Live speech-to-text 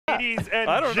Ladies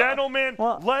and gentlemen,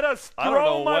 let us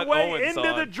throw my way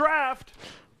into the draft.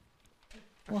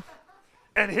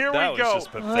 And here we go.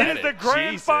 It is the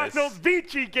Grand Finals,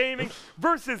 Vici Gaming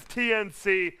versus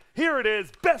TNC. Here it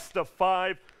is, best of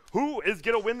 5. Who is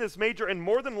going to win this major and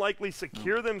more than likely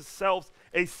secure themselves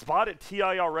a spot at TI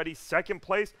already? Second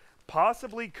place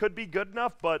possibly could be good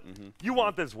enough, but you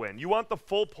want this win. You want the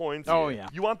full points. Oh, yeah.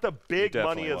 You want the big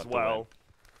money as well.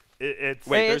 Wait,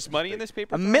 there's money in this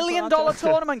paper? $1 million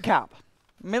tournament cap.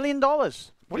 $1 million.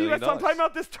 What are you guys talking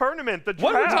about this tournament? The draft.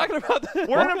 What are we talking about?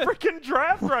 We're in a freaking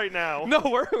draft right now. No,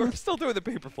 we're still doing the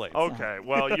paper plates. Okay,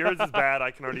 well, yours is bad. I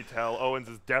can already tell. Owen's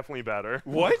is definitely better.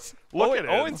 What? Look at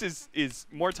him. Owens is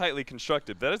more tightly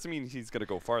constructed. That doesn't mean he's going to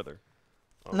go farther.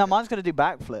 Okay. No, mine's going to do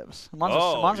backflips.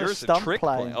 Mine's a stunt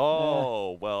play.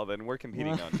 Oh, well, then we're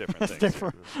competing on different things.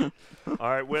 Different. All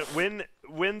right,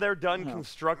 when they're done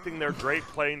constructing their great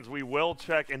planes, we will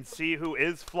check and see who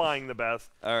is flying the best.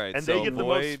 All right, and they get the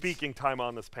most speaking time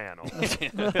on this panel.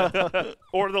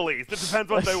 Or the least. It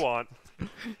depends what they want.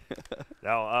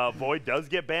 Now, Void does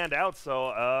get banned out,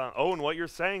 so, Owen, what you're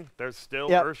saying, there's still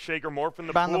Earthshaker Morph in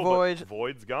the pool, the Void. But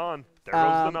Void's gone. There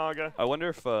goes the Naga. I wonder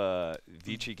if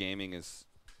Vici Gaming is...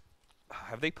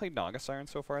 Have they played Naga Siren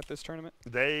so far at this tournament?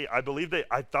 I believe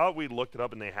I thought we looked it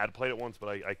up and they had played it once, but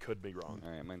I could be wrong. All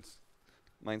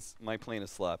right, my plane is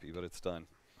sloppy, but it's done.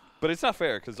 But it's not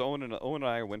fair because Owen and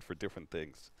I went for different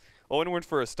things. Owen went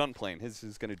for a stunt plane. His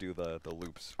is going to do the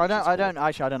loops. I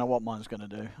don't know what mine's going to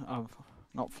do.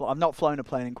 I've not flown a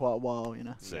plane in quite a while, you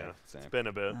know. Same. It's been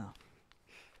a bit. Yeah.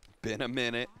 Been a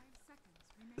minute.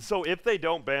 So if they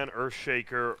don't ban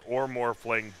Earthshaker or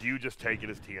Morphling, do you just take it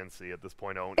as TNC at this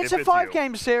point, Owen? It's a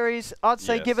 5-game series. I'd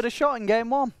say give it a shot in game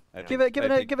 1. Give it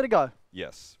a go.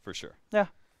 Yes, for sure. Yeah.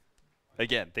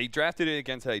 Again, they drafted it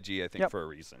against IG, I think, for a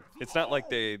reason. It's not like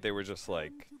they were just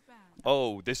like,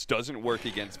 oh, this doesn't work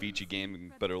against Vici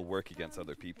Gaming, but it'll work against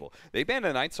other people. They banned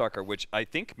a Night Stalker, which I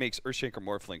think makes Earthshaker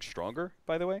Morphling stronger,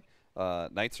 by the way.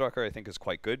 Night Stalker, I think, is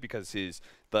quite good because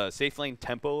the safe lane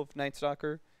tempo of Night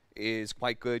Stalker is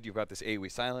quite good. You've got this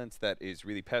AoE silence that is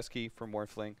really pesky for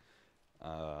Morphling.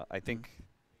 I think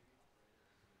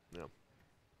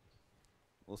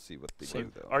we'll see what they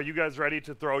do, though. Are you guys ready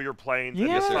to throw your planes and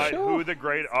decide who the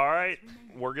great? All right,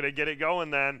 we're going to get it going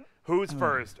then. Who's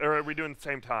first? Or are we doing the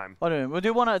same time? We'll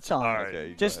do one at a time. All right.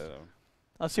 Okay, just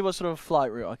I'll see what sort of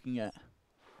flight route I can get.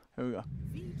 Here we go.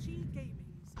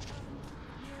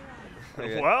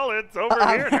 Well, it's over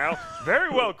here now. Very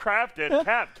well crafted.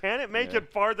 Cap, can it make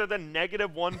it farther than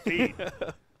 -1 feet?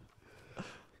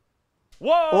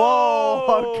 Whoa!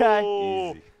 Whoa,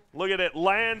 okay. Easy. Look at it.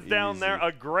 Lands down there.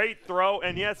 A great throw.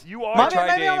 And yes, you are.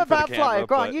 Maybe I'm a bad flyer.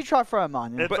 Grant, you try throwing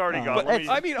mine. It's already gone.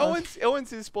 I mean,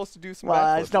 Owens is supposed to do some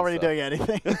it's not really doing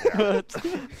anything.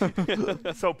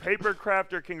 So, Paper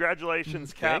Crafter,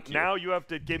 congratulations, Cap. Now you have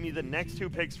to give me the next 2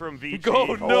 picks from Vici.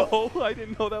 Oh, no. I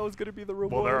didn't know that was going to be the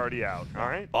reward. Well, they're already out. All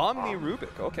right. Omni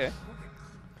Rubik. Okay.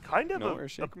 Kind of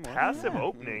a passive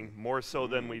opening, more so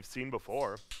than we've seen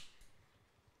before.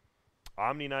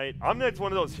 Omni Knight. Omni Knight's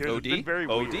one of those here that's been very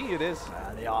weird. OD it is.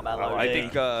 The RML I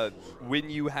think when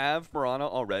you have Mirana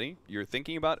already, you're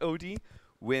thinking about OD.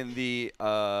 When the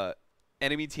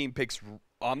enemy team picks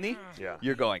Omni,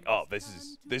 you're going, oh,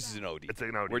 this is an OD. It's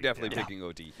an OD. We're definitely picking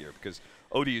OD here because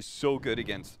OD is so good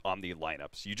against Omni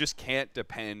lineups. You just can't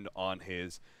depend on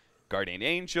his Guardian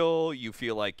Angel. You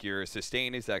feel like your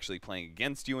sustain is actually playing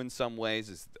against you in some ways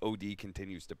as OD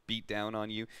continues to beat down on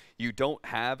you. You don't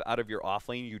have, out of your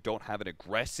offlane, you don't have an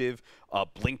aggressive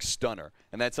blink stunner.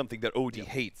 And that's something that OD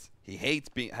hates. He hates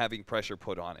having pressure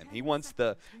put on him. He wants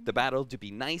the battle to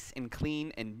be nice and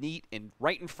clean and neat and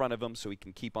right in front of him so he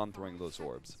can keep on throwing those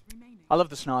orbs. I love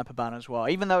the sniper ban as well.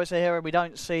 Even though it's a hero we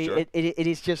don't see,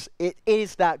 it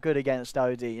is that good against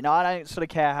OD. You know, I don't sort of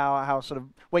care how sort of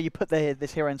where you put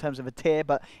this hero in terms of a tier,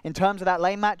 but in terms of that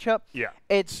lane matchup,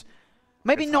 it's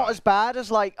maybe not as bad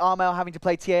as like Armel having to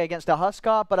play TA against a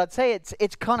Huskar, but I'd say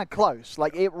it's kind of close.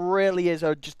 Like it really is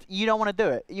just you don't want to do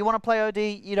it. You want to play OD.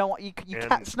 You don't want you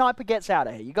can't. Sniper gets out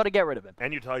of here. You got to get rid of him.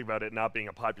 And you talk about it not being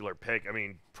a popular pick. I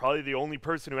mean, probably the only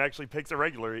person who actually picks it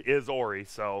regularly is Ori.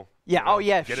 So yeah,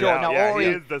 you know, sure. No, Ori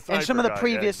he is the sniper in some of the guy.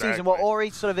 previous season, what Ori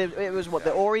sort of it was what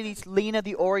the Ori Lena,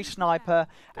 the Ori sniper,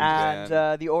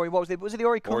 and the Ori. What was it? Was it the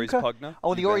Ori Ori's Kunkka? Pugna.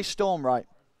 Oh, the Ori Storm, right?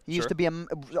 He used to be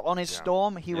on his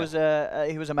Storm. He was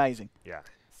amazing. Yeah.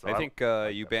 So I think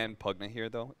you ban Pugna here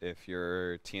though if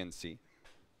you're TNC.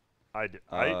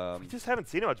 We just haven't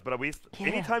seen it much, but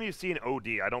anytime you see an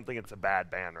OD, I don't think it's a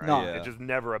bad ban, right? No. It's just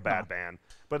never a bad ban.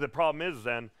 But the problem is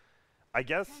then, I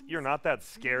guess you're not that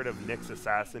scared of Nyx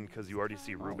Assassin because you already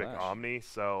see Rubik Omni,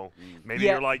 so maybe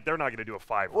Yeah. you're like, they're not going to do a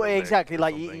 5. Well, exactly.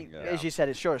 Like, as you said,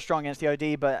 it's sure strong against the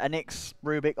OD, but a Nyx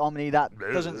Rubik Omni, that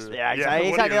doesn't... Yeah, Yeah,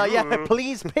 exactly. Like, yeah,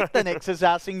 please pick the Nyx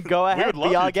Assassin. Go ahead,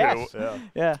 be our guest.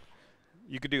 Yeah.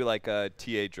 You could do like a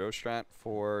TA Drostrat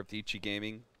for Vici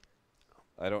Gaming.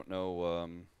 I don't know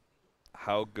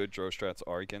how good Drostrats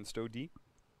are against OD,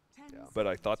 but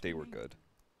I thought they were good.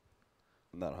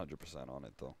 I'm not 100% on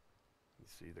it, though. You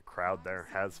see the crowd there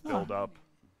has filled up.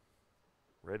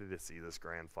 Ready to see this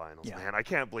grand finals. Man, I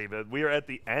can't believe it. We are at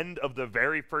the end of the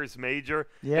very first major.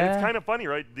 Yeah. And it's kind of funny,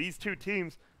 right? These two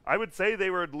teams, I would say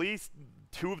they were at least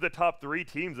 2 of the top 3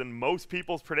 teams in most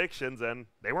people's predictions, and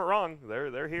they weren't wrong.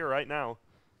 They're here right now.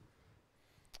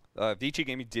 Vici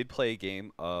Gaming did play a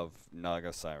game of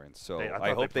Naga Sirens, so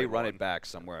I hope they run it back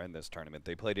somewhere in this tournament.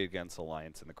 They played it against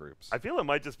Alliance in the groups. I feel it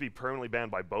might just be permanently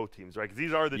banned by both teams, right? Because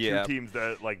these are the 2 teams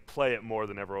that like play it more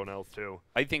than everyone else, too.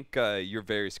 I think you're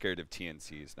very scared of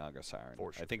TNC's Naga Siren.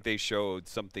 For sure. I think they showed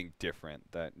something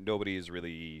different that nobody has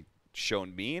really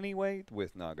shown me anyway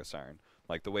with Naga Siren.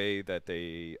 Like the way that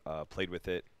they played with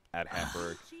it at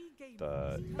Hamburg,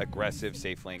 the aggressive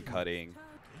safe lane cutting.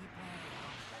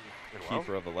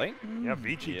 Keeper of the lane. Yeah,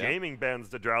 Vici Gaming bans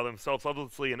the Drow themselves.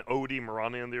 Obviously, an OD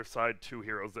Mirani on their side, 2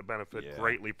 heroes that benefit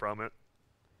greatly from it.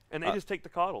 And they just take the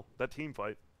coddle, that team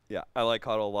fight. Yeah, I like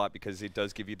coddle a lot because it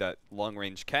does give you that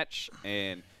long-range catch,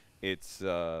 and it's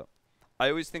I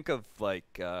always think of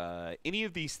like any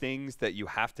of these things that you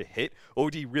have to hit,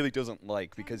 OD really doesn't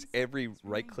like because every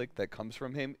right-click that comes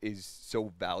from him is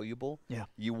so valuable. Yeah.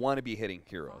 You want to be hitting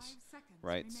heroes.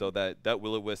 Right, so that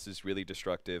Will-O-Wisp is really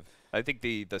destructive. I think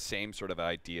the same sort of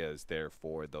idea is there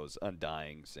for those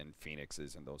Undyings and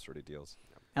Phoenixes and those sort of deals.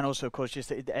 And also, of course,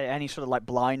 just any sort of like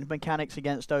blind mechanics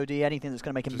against OD, anything that's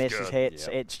going to make him miss his hits,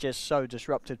 it's just so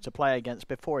disruptive to play against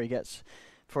before he gets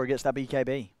that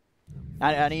BKB.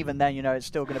 And even then, you know, it's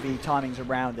still going to be timings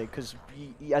around it because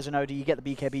as an OD, you get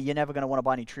the BKB, you're never going to want to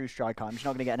buy any True Strike items. You're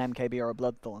not going to get an MKB or a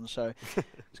Bloodthorn, so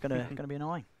it's going to be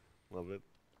annoying. Love it.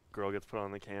 Girl gets put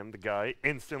on the cam. The guy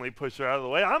instantly pushes her out of the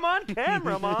way. I'm on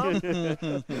camera, Mom.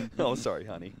 Oh, sorry,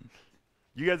 honey.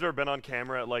 You guys ever been on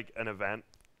camera at like an event?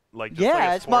 Like just yeah,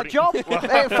 like it's my job.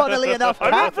 Funnily enough,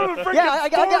 I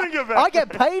get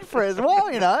paid for it as well.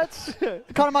 You know, it's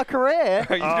kind of my career.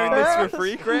 Are you doing this for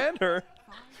free, Grant, or?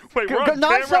 Wait, we're on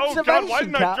nice camera? Oh, God, why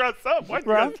observation, didn't I dress up? Why didn't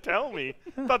you guys tell me?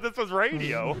 I thought this was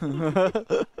radio.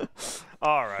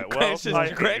 All right, well,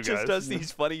 Grant just does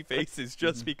these funny faces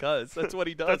just because. That's what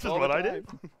he does. That's just what I did.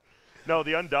 No,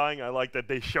 the Undying, I like that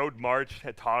they showed March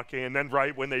talking, and then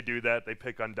right when they do that, they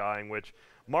pick Undying, which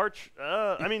March,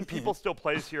 I mean, people still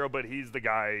play this hero, but he's the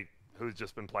guy who's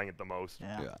just been playing it the most.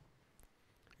 Yeah.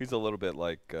 He's a little bit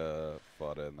like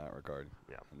Fada in that regard.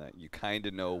 Yeah. And that you kind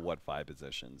of know what 5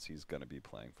 positions he's going to be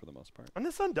playing for the most part. And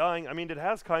this Undying, I mean, it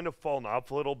has kind of fallen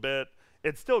off a little bit.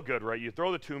 It's still good, right? You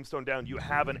throw the tombstone down, you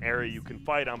have an area you can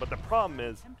fight on, but the problem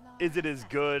is it as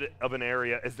good of an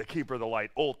area as the Keeper of the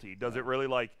Light ulti? Does it really,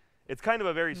 like, it's kind of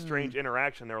a very strange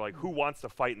interaction. They're like, who wants to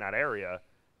fight in that area?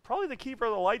 Probably the Keeper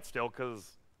of the Light still,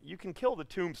 because you can kill the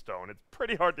tombstone. It's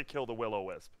pretty hard to kill the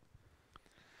Will-O-Wisp.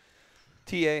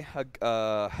 TA,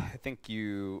 I think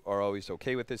you are always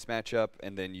okay with this matchup,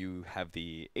 and then you have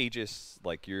the Aegis.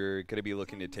 Like, you're going to be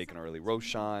looking to take an early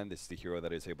Roshan. This is the hero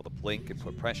that is able to blink and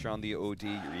put pressure on the OD.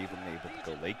 You're even able to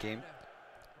go late game.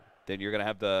 Then you're going to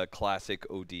have the classic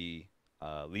OD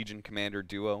Legion Commander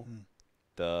duo.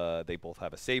 They both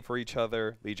have a save for each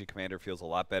other. Legion Commander feels a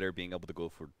lot better being able to go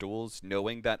for duels,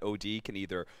 knowing that OD can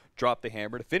either drop the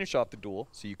hammer to finish off the duel,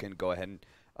 so you can go ahead and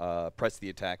press the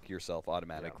attack yourself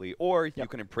automatically, or you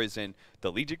can imprison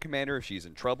the Legion Commander if she's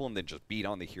in trouble and then just beat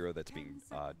on the hero that's being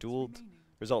dueled.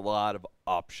 There's a lot of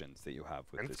options that you have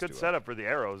with this it's good duo. setup for the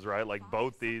arrows, right? Like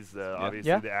both these,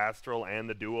 obviously the Astral and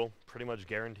the Duel, pretty much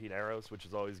guaranteed arrows, which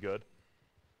is always good.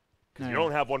 Because you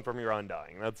don't have one from your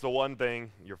Undying. That's the one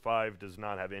thing. Your 5 does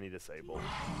not have any disable.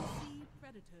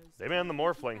 They ban the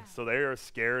Morphling, so they are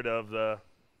scared of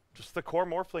just the core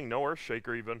Morphling, no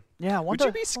Earthshaker even. Yeah, would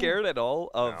you be scared at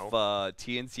all of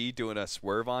TNC doing a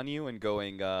swerve on you and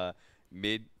going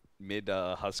mid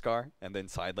Huskar and then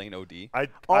side lane OD?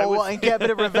 And get a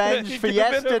bit of revenge for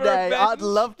yesterday. I'd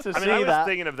love to see that. I was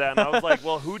thinking of that, and I was like,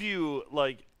 well, who do you,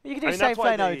 like... You can do safe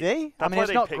lane OD. I mean,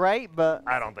 it's not great, but...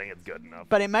 I don't think it's good enough.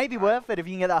 But it may be worth it if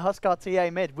you can get that Huskar TA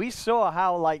mid. We saw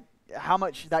how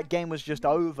much that game was just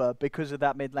over because of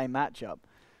that mid lane matchup.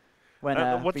 When,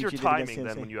 what's your timing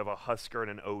then when you have a Huskar and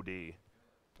an OD?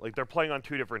 Like, they're playing on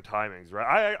 2 different timings,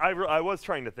 right? I was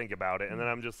trying to think about it, and then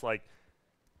I'm just like,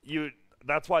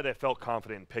 that's why they felt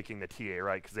confident in picking the TA,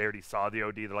 right? Because they already saw the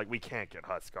OD. They're like, we can't get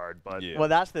Huskard, but well,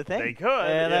 that's the thing. They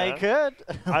could. They could.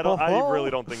 I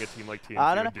really don't think a team like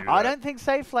TNC would do that. I don't think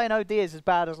safe lane OD is as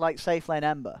bad as like safe lane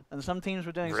Ember, and some teams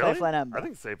were doing safe lane Ember. I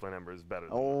think safe lane Ember is better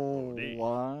than OD.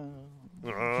 Wow.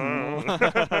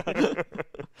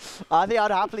 I think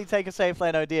I'd happily take a safe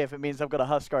lane OD if it means I've got a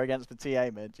Huskar against the TA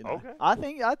mid. You know? Okay. I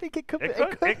think it could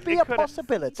be a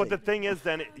possibility. But the thing is,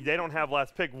 then they don't have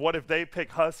last pick. What if they pick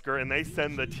Huskar and they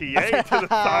send the TA to the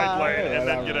side lane and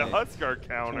then get a Huskar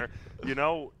counter? You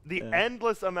know, the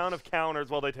endless amount of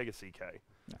counters while they take a CK.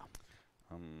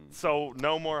 No. So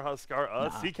no more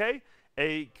Huskar. CK,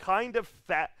 a kind of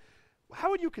fat. How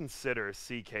would you consider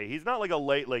CK? He's not like a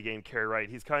late game carry, right?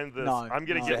 He's kind of this. I'm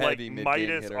gonna get like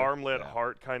Midas, armlet,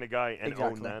 heart kind of guy, and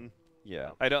own then.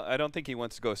 Yeah, I don't think he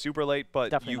wants to go super late,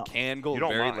 but Definitely you not. can go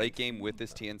very late game with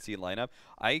this TNC lineup.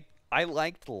 I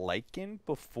liked Lycan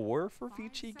before for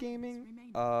Vici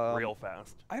Gaming. Real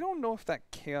fast. I don't know if that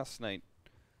Chaos Knight,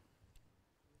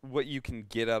 what you can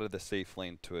get out of the safe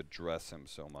lane to address him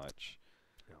so much.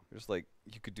 Yeah. There's like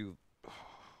you could do.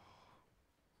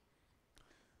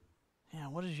 Yeah,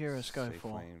 what does Eurus go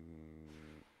for?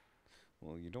 Lane,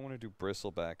 well, you don't want to do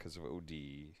Bristleback because of OD,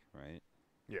 right?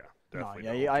 Yeah,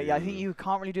 definitely. No, I think you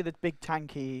can't really do the big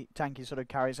tanky sort of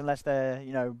carries unless they're,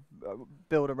 you know,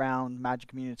 build around Magic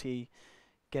Community,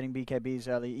 getting BKBs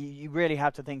early. You really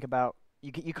have to think about,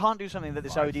 you can't do something that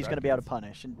this OD is going to be able to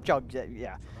punish. And Jug,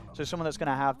 yeah. So someone that's going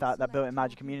to have that built-in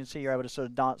Magic Community, you're able to sort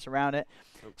of dance around it.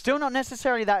 Still not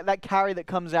necessarily that carry that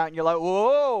comes out and you're like,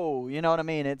 whoa, you know what I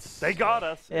mean? They got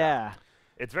us. Yeah.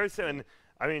 It's very simple.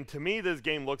 I mean, to me, this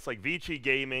game looks like Vici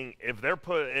Gaming. If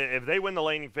they win the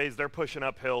laning phase, they're pushing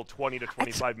uphill 20 to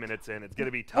 25 minutes in. It's going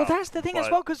to be tough. Well, that's the thing as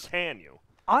well, because can you?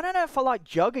 I don't know if I like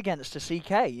Jug against a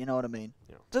CK. You know what I mean?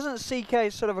 Yeah. Doesn't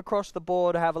CK sort of across the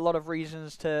board have a lot of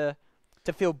reasons to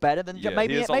feel better than Jug?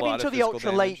 Maybe until the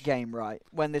ultra late game, right?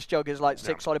 When this Jug is like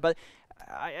 6 solid. But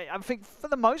I think for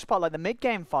the most part, like the mid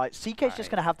game fight, CK's just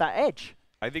going to have that edge.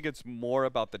 I think it's more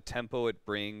about the tempo it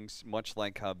brings, much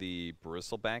like how the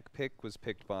Bristleback pick was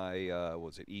picked by,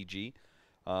 was it EG?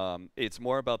 It's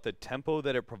more about the tempo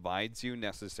that it provides you,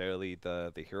 necessarily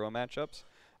the hero matchups.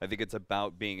 I think it's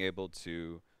about being able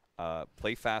to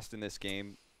play fast in this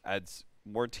game, adds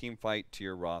more team fight to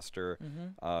your roster.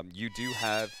 You do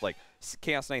have, like,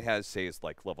 Chaos Knight has, say, it's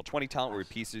like level 20 talent where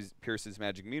he pierces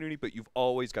Magic Immunity, but you've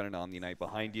always got an Omni Knight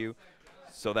behind you,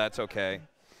 so that's okay.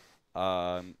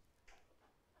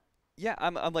 Yeah,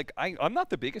 I'm not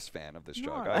the biggest fan of this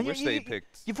Jug. I wish they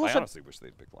picked. I honestly wish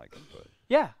they'd picked Lycan, but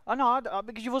yeah, I know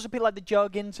because you've also picked like the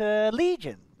Jug into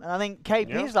Legion, and I think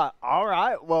KP's like, all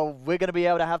right, well, we're gonna be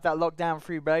able to have that lockdown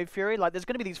through Brave Fury. Like, there's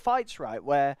gonna be these fights, right,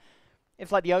 where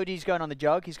if like the OD's going on the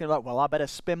Jug, he's gonna be like, well, I better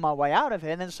spin my way out of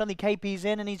here, and then suddenly KP's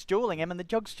in and he's dueling him, and the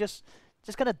Jug's just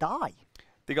gonna die.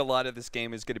 I think a lot of this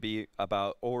game is gonna be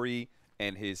about Ori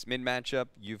and his mid matchup.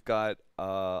 You've got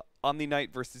Omni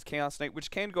Knight versus Chaos Knight, which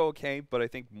can go okay, but I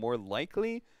think more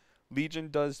likely Legion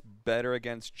does better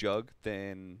against Jug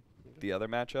than the other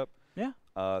matchup. Yeah.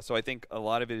 So I think a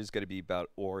lot of it is going to be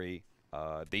about Ori.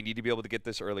 They need to be able to get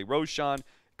this early Roshan.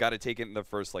 Got to take it in the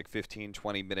first like 15,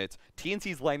 20 minutes.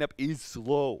 TNC's lineup is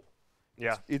slow.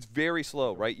 Yeah. It's very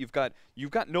slow, right? You've got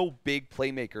no big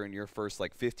playmaker in your first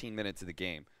like 15 minutes of the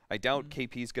game. I doubt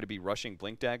KP's going to be rushing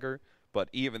Blink Dagger. But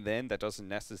even then, that doesn't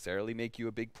necessarily make you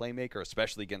a big playmaker,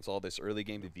 especially against all this early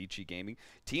game of Vici Gaming.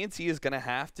 TNC is going to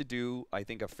have to do, I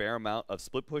think, a fair amount of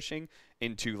split pushing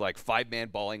into like 5-man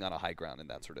balling on a high ground and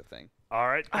that sort of thing. All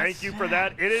right, thank you for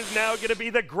that. It is now going to be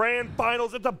the grand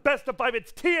finals. It's a best of 5.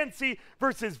 It's TNC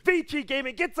versus Vici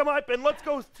Gaming. Get some hype and let's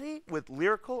go see with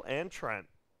Lyrical and Trent.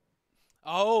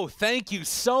 Oh, thank you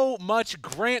so much,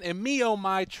 Grant and me, oh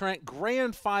my, Trent.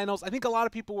 Grand finals. I think a lot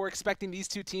of people were expecting these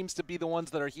two teams to be the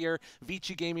ones that are here,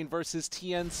 Vici Gaming versus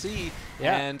TNC,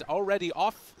 and already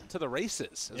off to the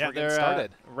races as we're getting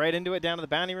started. Right into it, down to the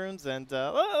bounty runes, and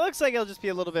it looks like it'll just be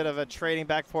a little bit of a trading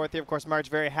back and forth here. Of course, March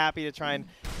very happy to try and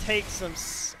take some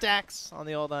stacks on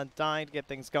the old Undying to get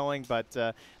things going, but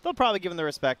they'll probably give him the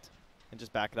respect and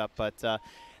just back it up. But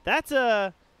that's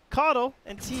Coddle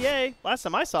and TA, last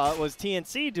time I saw it was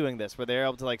TNC doing this, where they're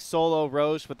able to like solo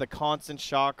Roche with the constant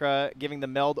chakra, giving the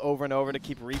meld over and over to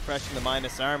keep refreshing the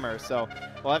minus armor. So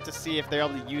we'll have to see if they're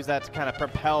able to use that to kind of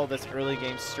propel this early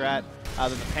game strat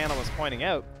that the panel was pointing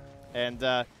out. And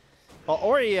well,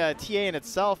 Ori TA in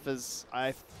itself is,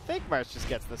 I think March just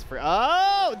gets this for,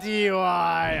 oh,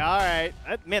 DUI, all right.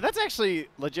 Man, that's actually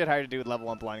legit hard to do with level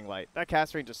 1 Blinding Light. That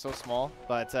cast range is so small,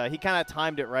 but he kind of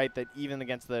timed it right that even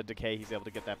against the Decay, he's able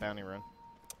to get that bounty rune.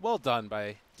 well done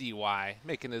by DY,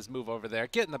 making his move over there,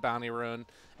 getting the bounty rune,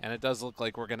 and it does look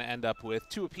like we're going to end up with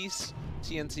 2 apiece.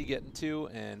 TNC getting 2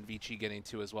 and Vici getting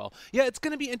 2 as well. Yeah, it's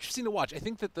going to be interesting to watch. I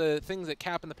think that the things that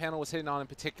Cap in the panel was hitting on in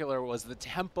particular was the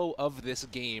tempo of this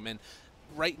game, and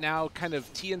right now kind of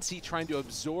TNC trying to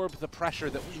absorb the pressure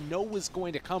that we know was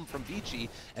going to come from Vici,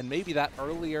 and maybe that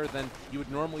earlier than you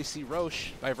would normally see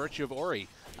Roche by virtue of Ori.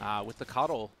 With the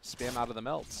Coddle spam out of the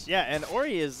melts. Yeah, and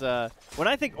Ori is, when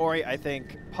I think Ori, I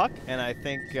think Puck, and I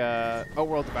think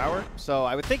Outworld Devourer. So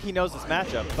I would think he knows this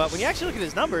matchup. But when you actually look at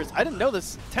his numbers, I didn't know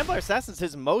this. Templar Assassin's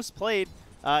his most played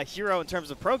hero in terms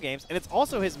of pro games, and it's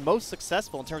also his most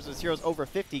successful in terms of his heroes over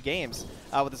 50 games,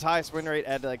 with his highest win rate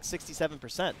at like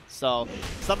 67%. So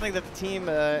something that the team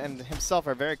and himself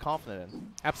are very confident in.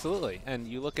 Absolutely, and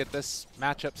you look at this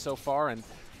matchup so far, and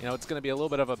you know, it's going to be a little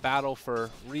bit of a battle for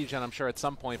regen, I'm sure, at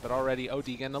some point, but already OD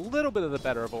getting a little bit of the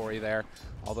better of Ori there,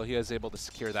 although he was able to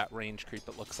secure that range creep,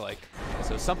 it looks like.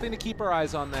 So something to keep our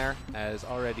eyes on there, as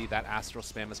already that Astral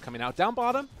spam is coming out. Down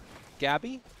bottom,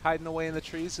 Gabby hiding away in the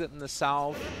trees, getting the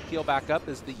salve, heal back up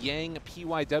as the Yang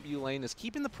PYW lane is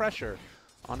keeping the pressure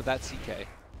onto that CK.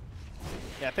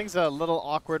 Yeah, things are a little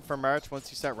awkward for March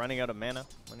once you start running out of mana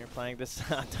when you're playing this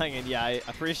Undying. And yeah, I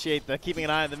appreciate the keeping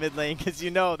an eye on the mid lane, because you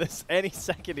know this any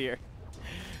second here.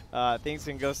 Things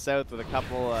can go south with a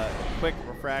couple quick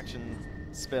refraction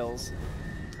spills.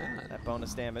 That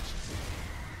bonus damage.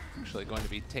 Actually going to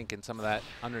be tanking some of that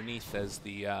underneath as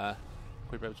the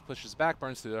Quick pushes back,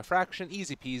 burns through the refraction,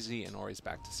 easy peasy, and Ori's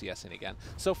back to CSing again.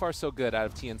 So far so good out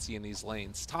of TNC in these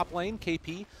lanes. Top lane,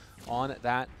 KP on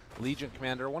that Legion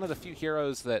Commander, one of the few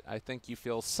heroes that I think you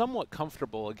feel somewhat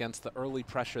comfortable against the early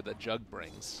pressure that Jug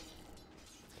brings.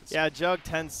 Yeah, Jug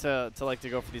tends to like to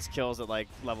go for these kills at like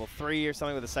level 3 or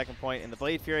something with a second point in the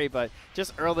Blade Fury, but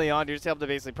just early on you're just able to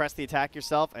basically press the attack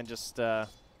yourself and just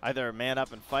either man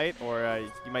up and fight, or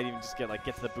you might even just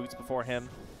get to the boots before him.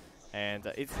 And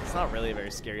it's not really a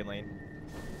very scary lane.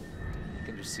 You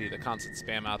can just see the constant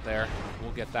spam out there.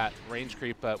 We'll get that range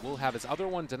creep, but we'll have his other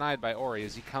one denied by Ori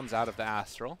as he comes out of the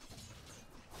Astral.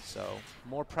 So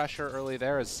more pressure early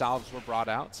there as salves were brought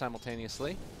out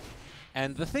simultaneously.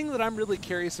 And the thing that I'm really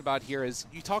curious about here is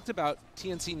you talked about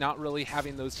TNC not really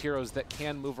having those heroes that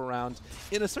can move around.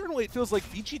 In a certain way, it feels like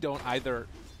Vici don't either.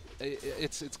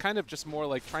 It's kind of just more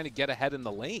like trying to get ahead in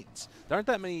the lanes. There aren't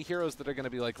that many heroes that are going to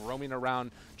be like roaming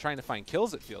around trying to find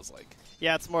kills, it feels like.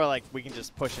 Yeah, it's more like we can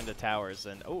just push into towers.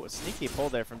 And oh, a sneaky pull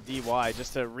there from DY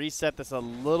just to reset this a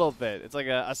little bit. It's like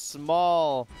a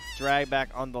small drag back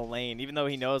on the lane. Even though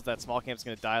he knows that small camp's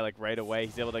going to die like right away,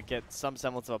 he's able to get some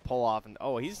semblance of a pull off. And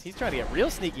oh, he's trying to get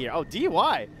real sneaky here. Oh,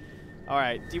 DY. All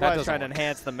right, DY is trying to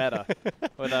enhance the meta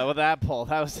with that pull.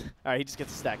 That was all right. He just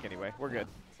gets a stack anyway. We're good.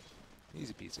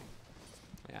 Easy peasy.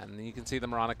 Yeah, and then you can see the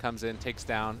Mirana comes in, takes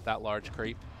down that large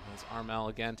creep. There's Armel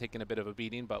again taking a bit of a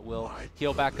beating, but will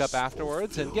heal back up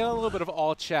afterwards and get a little bit of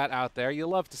all chat out there. You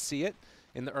love to see it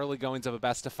in the early goings of a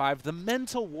best of 5. The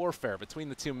mental warfare between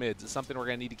the two mids is something we're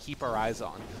going to need to keep our eyes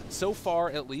on. So far,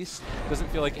 at least, doesn't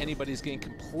feel like anybody's getting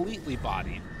completely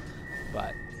bodied,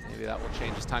 but maybe that will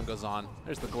change as time goes on.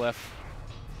 There's the glyph,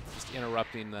 just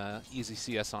interrupting the easy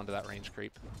CS onto that range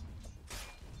creep.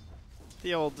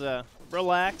 The old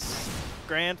relax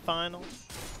grand final,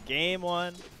 game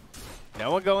 1.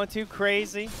 No one going too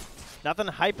crazy. Nothing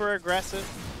hyper aggressive.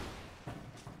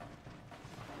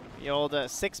 The old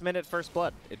 6-minute first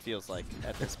blood, it feels like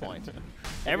at this point.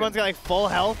 Everyone's got like full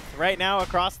health right now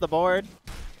across the board.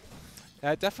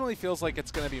 It definitely feels like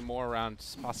it's going to be more around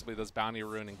possibly those bounty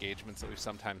rune engagements that we've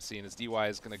sometimes seen as DY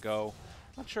is going to go.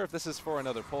 Not sure if this is for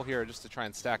another pull here just to try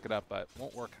and stack it up, but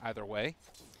won't work either way.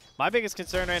 My biggest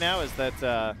concern right now is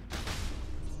that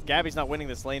Gabby's not winning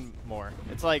this lane more.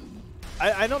 It's like,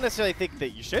 I don't necessarily think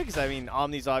that you should, because I mean,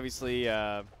 Omni's obviously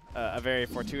a very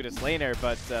fortuitous laner,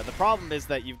 but the problem is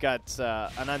that you've got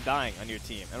an Undying on your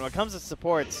team. And when it comes to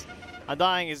supports,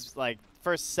 Undying is like,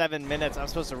 first 7 minutes, I'm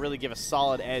supposed to really give a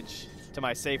solid edge to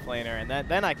my safe laner, and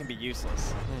then I can be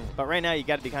useless. But right now, you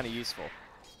got to be kind of useful.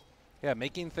 Yeah,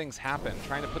 making things happen,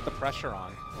 trying to put the pressure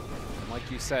on. And like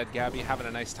you said, Gabby having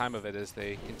a nice time of it as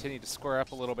they continue to square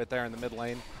up a little bit there in the mid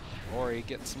lane. Ori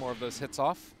getting some more of those hits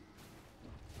off.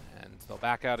 And they'll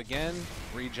back out again,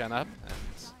 regen up, and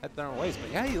head their own ways.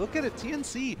 But yeah, you look at it,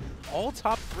 TNC, all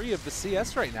top 3 of the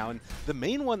CS right now. And the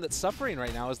main one that's suffering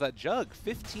right now is that Jug,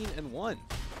 15-1.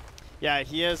 Yeah,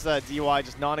 he is DY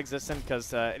just non-existent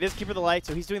because it is Keeper of the Light,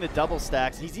 so he's doing the double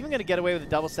stacks. He's even going to get away with the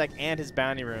double stack and his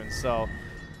bounty runes. So,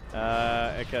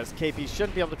 because KP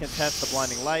shouldn't be able to contest the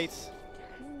Blinding Light.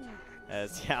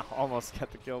 As, yeah, almost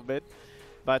got the kill bit.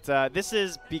 But this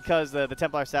is because the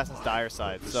Templar Assassin's dire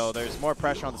side, so there's more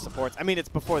pressure on the supports. I mean, it's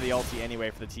before the ulti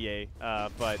anyway for the TA,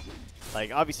 but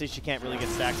like obviously she can't really get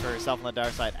stacks for herself on the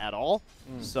dire side at all.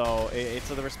 So it's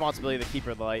the responsibility of the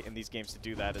Keeper of the Light in these games to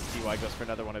do that as DY goes for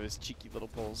another one of his cheeky little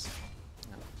pulls.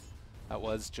 That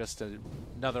was just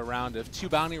another round of 2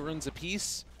 bounty runes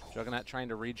apiece. Juggernaut trying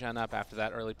to regen up after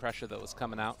that early pressure that was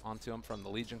coming out onto him from the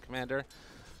Legion commander.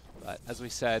 But as we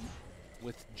said,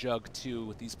 with Jug 2,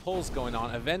 with these pulls going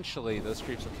on, eventually those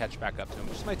creeps will catch back up to him.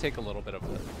 It just might take a little bit of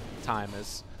time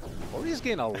as Ori's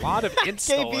getting a lot of int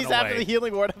stolen KP's away. after the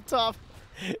healing ward up top.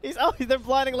 They're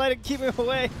blinding light and keeping him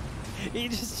away. He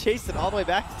just chased it all the way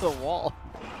back to the wall.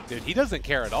 Dude, he doesn't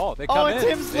care at all. They come in, and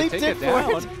Tim they sleeped take in it for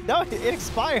down. it. No, it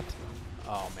expired.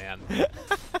 Oh, man.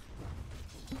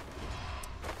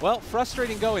 Well,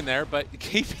 frustrating going there, but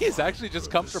KP is actually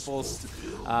just comfortable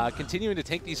continuing to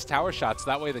take these tower shots.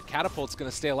 That way the catapult's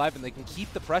going to stay alive and they can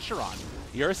keep the pressure on.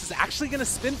 Eurus is actually going to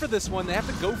spin for this one. They have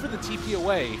to go for the TP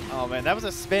away. Oh, man, that was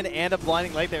a spin and a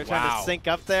blinding light. They were trying to sync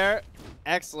up there.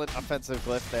 Excellent offensive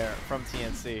glyph there from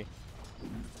TNC.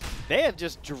 They have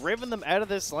just driven them out of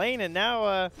this lane, and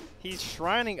now he's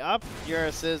shrining up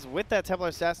Eurus with that Templar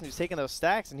Assassin who's taking those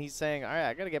stacks, and he's saying, all right,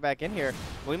 I got to get back in here.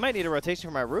 We might need a rotation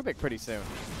for my Rubik pretty soon.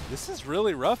 This is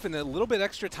really rough, and a little bit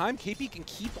extra time. KP can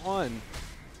keep on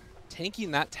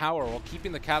tanking that tower while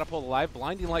keeping the catapult alive.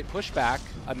 Blinding light pushback.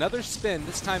 Another spin.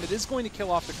 This time it is going to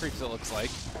kill off the creeps, it looks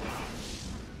like.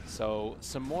 So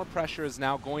some more pressure is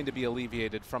now going to be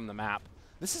alleviated from the map.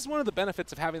 This is one of the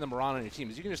benefits of having the Moran on your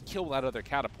team, is you can just kill that other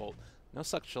catapult. No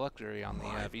such luxury on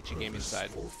the Vici Gaming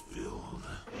side.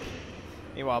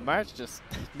 Meanwhile, March just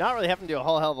not really having to do a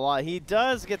whole hell of a lot. He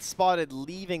does get spotted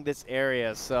leaving this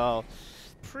area, so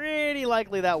pretty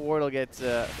likely that ward will get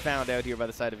found out here by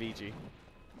the side of Vici.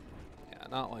 Yeah,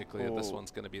 not likely that this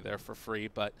one's going to be there for free,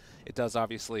 but it does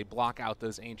obviously block out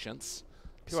those Ancients.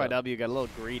 PYW got a little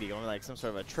greedy, going like some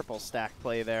sort of a triple stack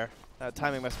play there.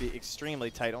 Timing must be extremely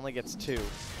tight, only gets 2.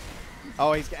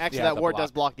 Oh, he's actually that ward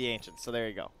does block the Ancients, so there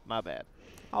you go. My bad.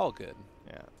 All good.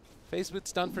 Yeah. Phase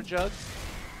boot's done for Jug.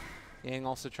 Yang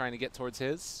also trying to get towards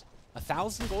his.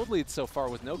 1,000 gold leads so far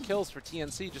with no kills for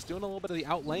TNC, just doing a little bit of the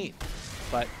out lane.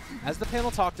 But as the panel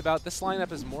talked about, this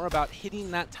lineup is more about hitting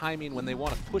that timing when they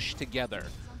want to push together,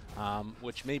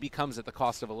 which maybe comes at the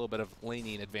cost of a little bit of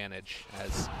laning advantage.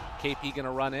 As KP going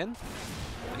to run in,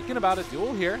 thinking about a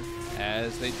duel here,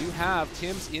 as they do have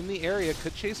Tim's in the area,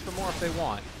 could chase for more if they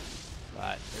want.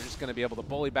 But they're just going to be able to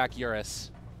bully back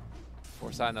Eurus,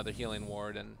 force out another healing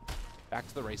ward, and back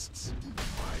to the races.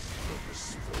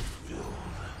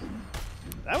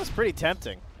 That was pretty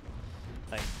tempting.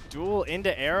 Like, duel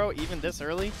into arrow even this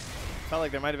early. Felt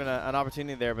like there might have been an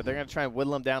opportunity there, but they're going to try and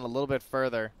whittle him down a little bit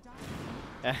further.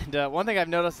 And one thing I've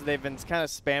noticed is they've been kind of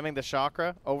spamming the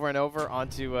chakra over and over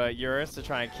onto Eurus to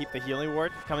try and keep the healing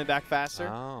ward coming back faster.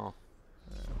 Oh.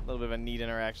 A little bit of a neat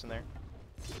interaction there.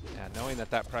 Yeah, knowing that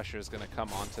that pressure is going to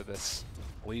come onto this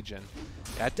Legion.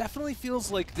 Yeah, it definitely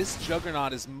feels like this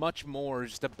Juggernaut is much more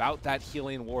just about that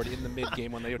healing ward in the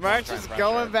mid-game when they were trying to March is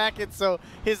going back in, so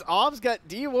his obs got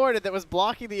de-warded that was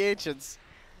blocking the Ancients.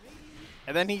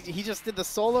 And then he just did the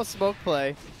solo smoke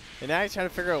play, and now he's trying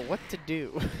to figure out what to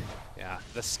do. Yeah,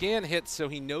 the scan hits, so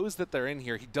he knows that they're in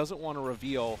here. He doesn't want to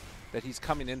reveal that he's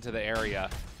coming into the area.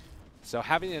 So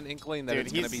having an inkling that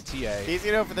it's going to be TA. He's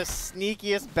going to go for the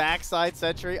sneakiest backside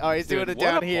sentry. Oh, he's doing it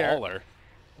down here. Baller.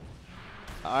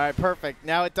 All right, perfect.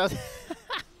 Now it does.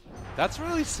 That's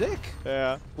really sick.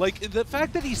 Yeah. Like, the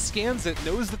fact that he scans it,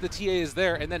 knows that the TA is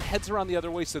there, and then heads around the other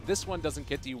way so this one doesn't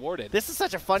get de-warded. This is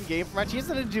such a fun game for March. He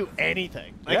doesn't do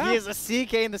anything. Like, he is a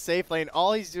CK in the safe lane.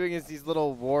 All he's doing is these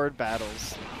little ward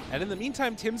battles. And in the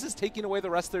meantime, Tim's is taking away the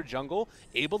rest of their jungle,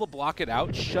 able to block it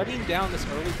out, shutting down this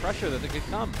early pressure that could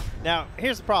come. Now,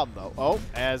 here's the problem, though. Oh,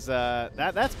 as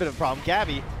that's been a problem.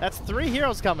 Gabby, that's 3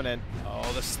 heroes coming in.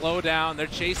 Oh, the slowdown. They're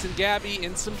chasing Gabby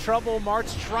in some trouble.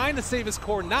 March trying to save his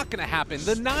core. Not going to happen.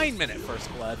 The 9-minute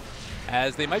first blood,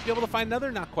 as they might be able to find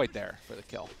another. Not quite there for the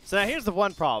kill. So now here's the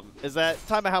one problem, is that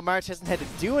talking about how March hasn't had to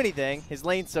do anything, his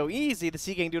lane's so easy, the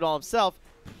CK can do it all himself,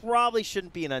 probably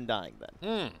shouldn't be an Undying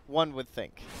then. One would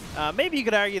think. Maybe you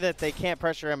could argue that they can't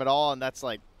pressure him at all, and that's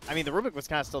like, I mean, the Rubik was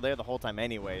kind of still there the whole time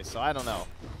anyway, so I don't know.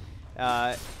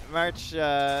 March,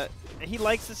 he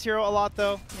likes this hero a lot,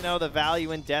 though. You know, the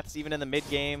value in deaths, even in the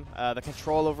mid-game, the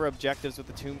control over objectives with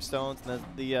the tombstones, and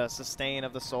the sustain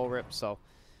of the soul rip, so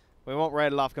we won't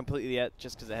write it off completely yet,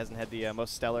 just because it hasn't had the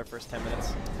most stellar first 10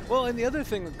 minutes. Well, and the other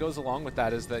thing that goes along with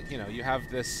that is that, you know, you have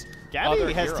this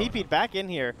Gabby has TP'd back in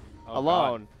here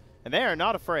alone, and they are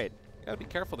not afraid. Gotta be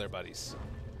careful there, buddies.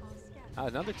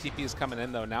 Another TP is coming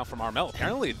in, though, now from Armel.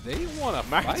 Apparently, they want to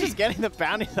March fight. is getting the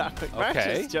bounties out. March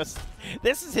is just,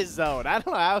 this is his zone. I don't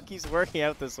know how it keeps working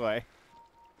out this way.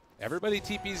 Everybody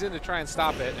TPs in to try and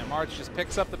stop it, and March just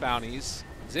picks up the bounties.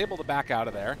 He's able to back out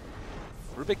of there.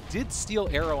 Rubik did steal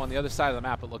Arrow on the other side of the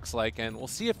map, it looks like, and we'll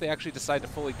see if they actually decide to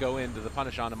fully go into the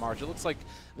punish onto March. It looks like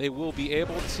they will be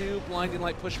able to. Blinding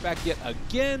Light pushback yet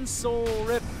again. Soul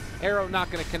Rip. Arrow not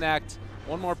going to connect.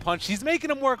 One more punch. He's making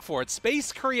him work for it.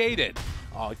 Space created.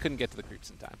 Oh, he couldn't get to the creeps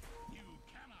in time.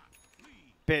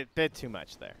 Bit too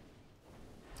much there.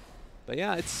 But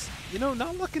yeah, it's, you know,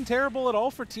 not looking terrible at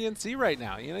all for TNC right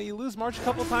now. You know, you lose March a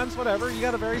couple times, whatever. You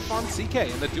got a very farmed CK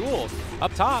in the duel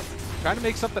up top, trying to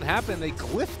make something happen. They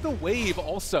glyph the wave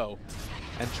also,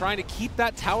 and trying to keep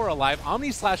that tower alive.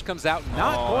 Omni Slash comes out,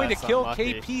 not going to kill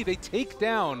unlucky. KP. They take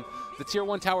down the tier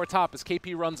 1 tower top as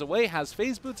KP runs away, has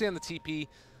phase boots and the TP.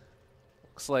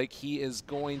 Looks like he is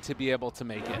going to be able to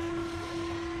make it.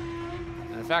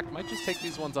 And in fact, might just take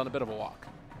these ones on a bit of a walk.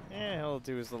 Yeah, he'll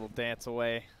do his little dance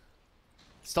away.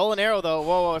 Stolen arrow, though.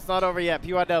 Whoa, it's not over yet.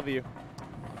 PYW.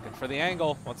 Looking for the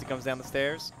angle. Once he comes down the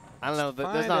stairs. I don't know.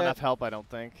 There's not enough help, I don't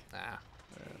think. Ah.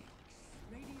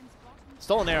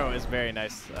 Stolen arrow is very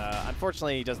nice.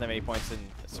 Unfortunately, he doesn't have any points in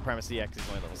Supremacy yet because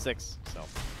he's only level 6. So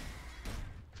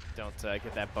don't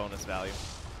get that bonus value.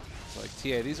 So like,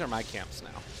 TA, these are my camps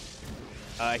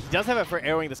now. He does have it for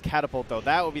arrowing this catapult, though.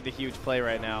 That would be the huge play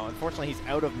right now. Unfortunately, he's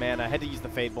out of mana. I had to use the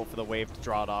Fade Bolt for the wave to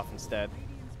draw it off instead.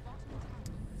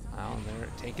 Wow, and they're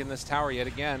taking this tower yet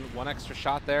again. One extra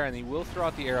shot there, and he will throw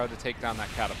out the arrow to take down that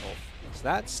catapult. So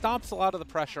that stops a lot of the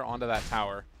pressure onto that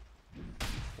tower.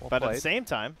 Well but played. at the same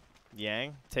time,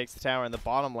 Yang takes the tower in the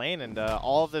bottom lane, and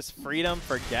all of this freedom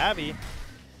for Gabby.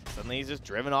 Suddenly he's just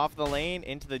driven off the lane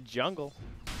into the jungle.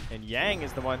 And Yang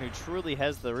is the one who truly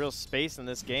has the real space in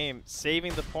this game,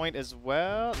 saving the point as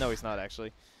well. No, he's not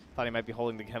actually. Thought he might be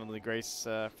holding the Heavenly Grace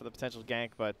for the potential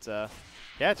gank, but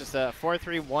yeah, just a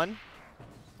 4-3-1.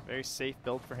 Very safe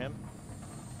build for him.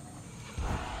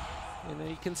 And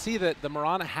you can see that the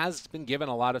Mirana has been given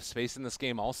a lot of space in this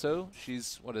game also.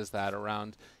 She's, what is that,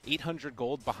 around 800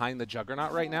 gold behind the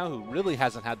Juggernaut right now, who really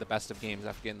hasn't had the best of games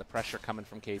after getting the pressure coming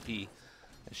from KP.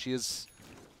 And she is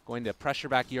going to pressure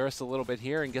back Eurus a little bit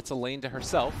here and gets a lane to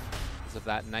herself because of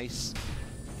that nice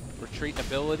retreat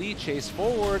ability. Chase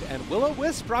forward, and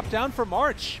Will-O-Wisp drop down for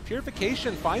March.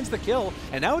 Purification finds the kill,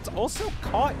 and now it's also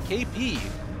caught KP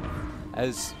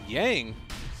as Yang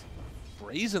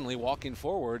brazenly walking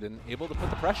forward and able to put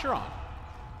the pressure on.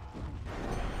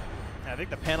 I think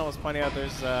the panel was pointing out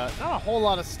there's not a whole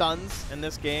lot of stuns in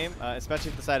this game,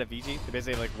 especially for the side of Vici. They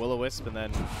basically have like Will-O-Wisp and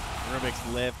then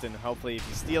Rubik's Lift, and hopefully if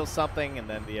he steals something, and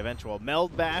then the eventual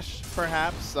Meld Bash,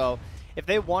 perhaps. So if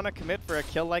they want to commit for a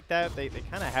kill like that, they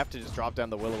kind of have to just drop down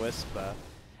the Will-O-Wisp.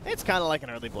 It's kind of like an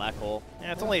early Black Hole.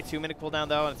 Yeah, it's only a 2-minute cooldown,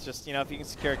 though, and it's just, you know, if you can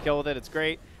secure a kill with it, it's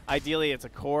great. Ideally, it's a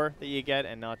core that you get,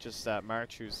 and not just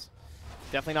March, who's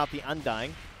definitely not the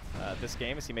Undying this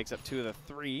game, as he makes up 2 of the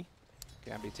 3.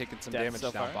 Gabby taking some Death damage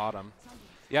so down far. bottom.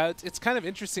 Yeah, it's kind of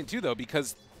interesting, too, though,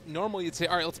 because normally you'd say,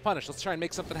 all right, let's punish. Let's try and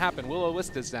make something happen.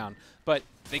 Will-O-Wisp is down. But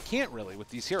they can't really with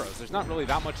these heroes. There's not really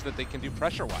that much that they can do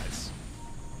pressure-wise.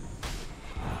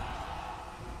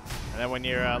 And then when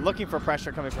you're looking for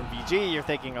pressure coming from VG, you're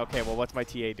thinking, okay, well, what's my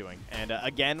TA doing? And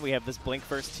again, we have this Blink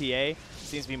first TA.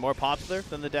 Seems to be more popular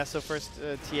than the Deso first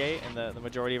TA in the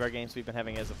majority of our games we've been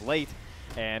having as of late.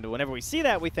 And whenever we see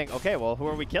that, we think, okay, well, who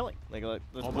are we killing? Like,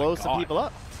 let's blow some people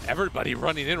up. Everybody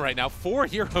running in right now. 4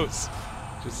 heroes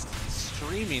just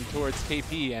streaming towards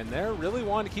KP, and they're really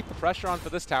wanting to keep the pressure on for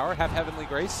this tower, have Heavenly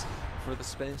Grace for the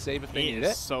save if they need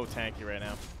it. So tanky right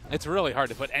now. It's really hard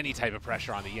to put any type of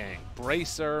pressure on the Yang.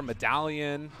 Bracer,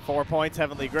 Medallion. 4 points,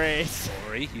 Heavenly Grace.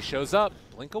 Sorry, he shows up.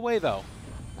 Blink away, though.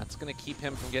 That's going to keep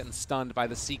him from getting stunned by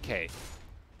the CK.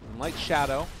 Moonlight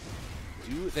Shadow.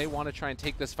 Do they want to try and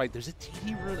take this fight? There's a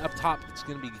TD rune up top that's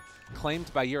going to be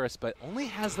claimed by Eurus, but only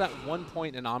has that 1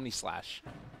 point in Omni Slash.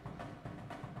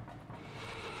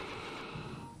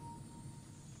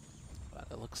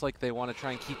 It looks like they want to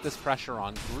try and keep this pressure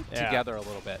on, group together a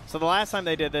little bit. So the last time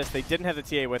they did this, they didn't have the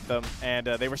TA with them, and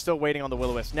they were still waiting on the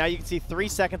Will-O-Wisp. Now you can see 3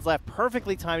 seconds left,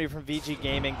 perfectly timed from VG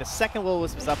Gaming. The second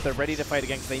Will-O-Wisp is up there, ready to fight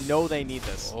again, because they know they need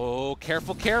this. Oh,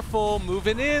 careful, careful.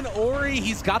 Moving in. Ori,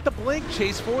 he's got the blink.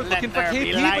 Chase forward, looking for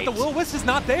KP, but the Will-O-Wisp is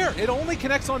not there. It only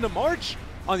connects onto March.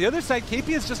 On the other side, KP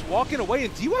is just walking away,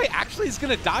 and DY actually is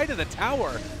going to die to the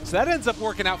tower. So that ends up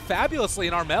working out fabulously,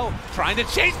 and Armel trying to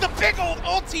chase the big old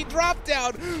ulti drop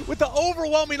down with the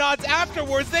overwhelming odds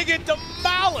afterwards. They get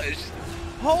demolished.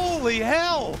 Holy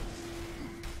hell.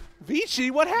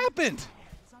 Vici, what happened?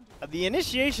 The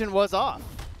initiation was off.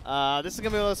 This is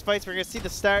going to be one of those fights where you're going to see the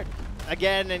start.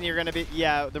 again, and you're going to be,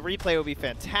 yeah, the replay will be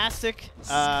fantastic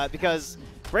because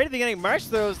right at the beginning, March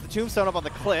throws the tombstone up on the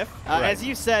cliff. As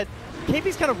you said,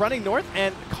 KP's kind of running north,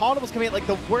 and Connell was coming at like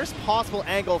the worst possible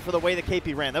angle for the way that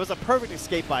KP ran. That was a perfect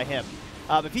escape by him.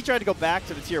 If he tried to go back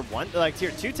to the tier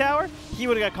 2 tower, he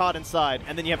would have got caught inside,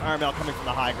 and then you have Armel coming from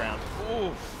the high ground.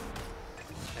 Oof.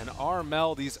 And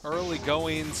Armel, these early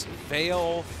goings,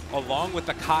 Veil, along with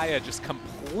the Kaya, just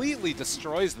completely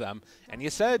destroys them. And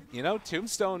you said, you know,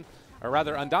 Tombstone, or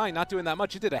rather Undying, not doing that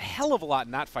much. You did a hell of a lot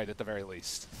in that fight at the very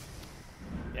least.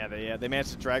 Yeah, they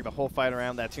managed to drag the whole fight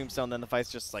around that Tombstone, then the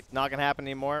fight's just like not gonna happen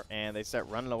anymore, and they start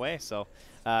running away. So,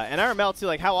 and Armel too,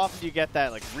 like how often do you get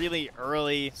that like really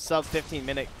early, sub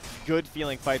 15-minute, good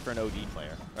feeling fight for an OD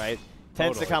player, right?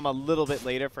 Tends to come a little bit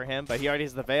later for him, but he already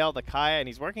has the Veil, the Kaya, and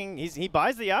he's working. He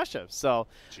buys the Yasha, so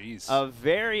a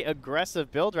very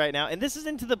aggressive build right now. And this is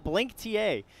into the Blink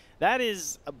TA. That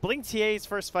is Blink TA's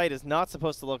first fight is not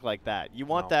supposed to look like that. You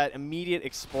want that immediate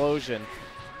explosion.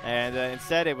 And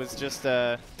instead, it was just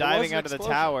diving under the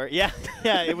tower. Yeah,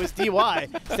 yeah, it was DY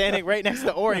standing right next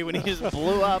to Ori when he just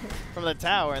blew up from the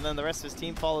tower, and then the rest of his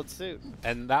team followed suit.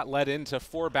 And that led into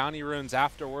 4 bounty runes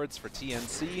afterwards for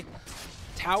TNC.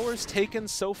 Towers taken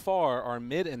so far are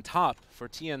mid and top for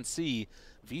TNC.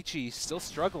 Vici still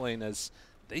struggling as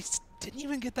they didn't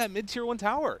even get that mid-tier 1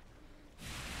 tower.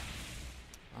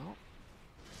 Well,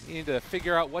 you need to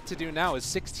figure out what to do now. Is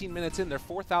 16 minutes in, they're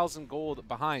 4,000 gold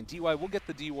behind. DY will get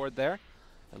the D ward there.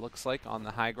 It looks like on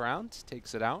the high ground,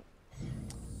 takes it out.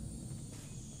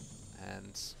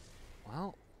 And,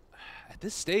 well, at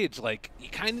this stage, like, you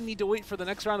kind of need to wait for the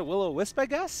next round of Will-O-Wisp, I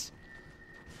guess?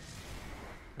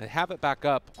 They have it back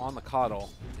up on the Coddle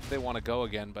if they want to go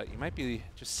again, but you might be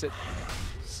just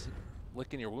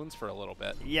licking your wounds for a little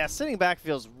bit. Yeah, sitting back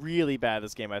feels really bad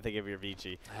this game, I think, if you're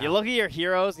Vici. Yeah. You look at your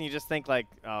heroes and you just think like,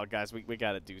 oh, guys, we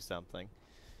got to do something.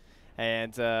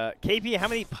 And KP, how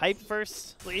many pipe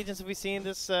first Legions have we seen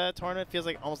this tournament? Feels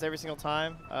like almost every single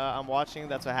time I'm watching,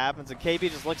 that's what happens. And KP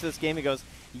just looks at this game and goes,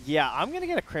 yeah, I'm going to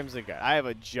get a Crimson Guard. I have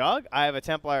a Jug, I have a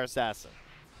Templar Assassin.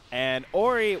 And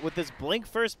Ori, with this Blink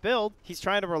first build, he's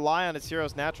trying to rely on his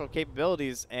hero's natural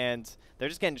capabilities, and they're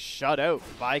just getting shut out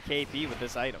by KP with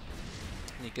this item.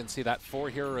 And you can see that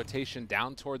 4-hero rotation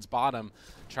down towards bottom,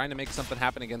 trying to make something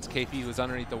happen against KP, who's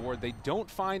underneath the ward. They don't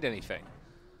find anything.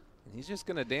 And he's just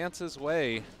going to dance his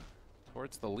way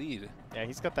towards the lead. Yeah,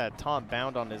 he's got that taunt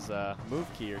bound on his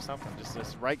move key or something.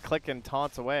 Just right-click and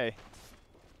taunts away.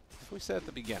 Like we said at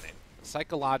the beginning,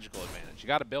 psychological advantage. You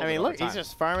got to build it. I mean, look, he's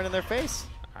just farming in their face.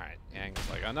 All right, Yang's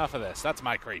like, enough of this. That's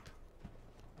my creep.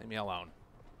 Leave me alone.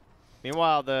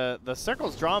 Meanwhile, the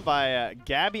circle's drawn by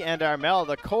Gabby and Armel.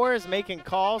 The core is making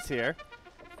calls here,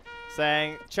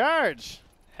 saying, charge!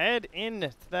 Head in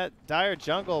to that dire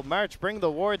jungle. March, bring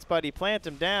the wards, buddy. Plant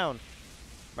him down.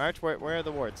 March, where are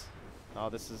the wards? Oh,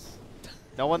 this is...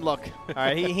 No one look. All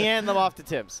right, he handed them off to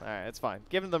Tibbs. All right, it's fine.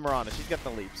 Give him the Mirana. She's got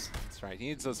the leaps. That's right. He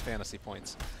needs those fantasy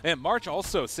points. And March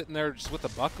also sitting there just with the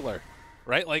buckler.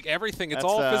 Right? Like everything, it's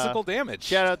all physical damage.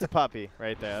 Shout out to Puppy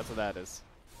right there. That's what that is.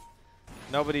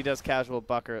 Nobody does casual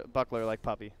buckler like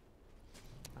Puppy.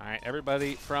 All right,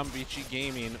 everybody from Vici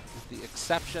Gaming, with the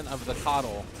exception of the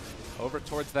Coddle, over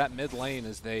towards that mid lane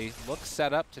as they look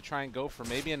set up to try and go for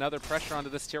maybe another pressure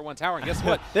onto this tier 1 tower. And guess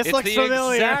what? This looks familiar. It's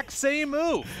the exact same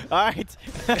move. All right.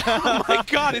 Oh my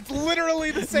God, it's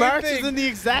literally the same March thing. is in the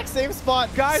exact same spot.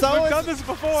 Guys, we've done this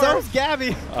before. So is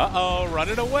Gabby. Uh-oh,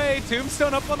 running away.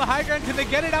 Tombstone up on the high ground. Can they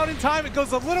get it out in time? It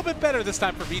goes a little bit better this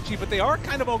time for Vici, but they are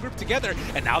kind of all grouped together.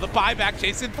 And now the buyback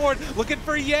chasing forward, looking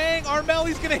for Yang. Armel,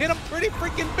 he's going to hit him pretty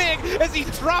freaking big as he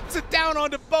drops it down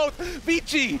onto both.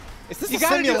 Vici. Is this you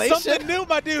gotta do something new,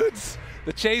 my dudes.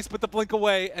 The chase, but the blink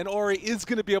away, and Ori is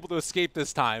going to be able to escape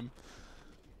this time.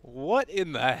 What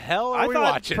in the hell are we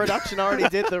watching? Production already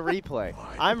did the replay.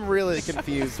 I'm really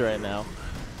confused right now.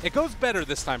 It goes better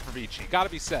this time for Vici. Got to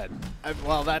be said.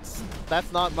 Well, that's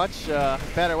not much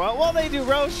better. Well, they do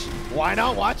Roche. Why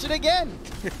not watch it again?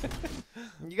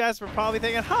 You guys were probably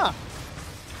thinking, huh?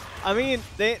 I mean,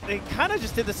 they kind of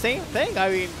just did the same thing. I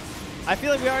mean, I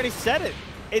feel like we already said it.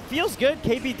 It feels good.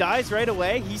 KP dies right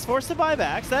away. He's forced to buy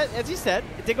backs. That, as you said,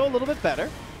 it did go a little bit better.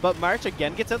 But March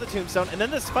again gets out the tombstone, and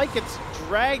then this fight gets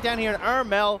dragged down here. And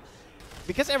Armel,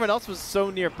 because everyone else was so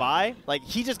nearby, like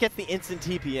he just gets the instant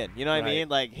TP in. You know what I mean?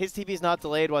 Like his TP is not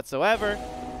delayed whatsoever.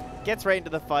 Gets right into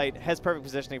the fight, has perfect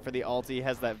positioning for the ulti,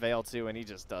 has that Veil too, and he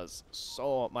just does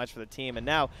so much for the team. And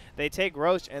now they take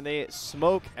Roche and they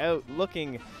smoke out,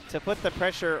 looking to put the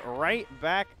pressure right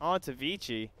back onto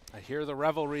Vici. I hear the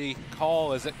revelry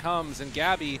call as it comes, and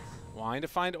Gabby wanting to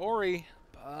find Ori,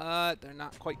 but they're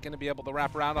not quite going to be able to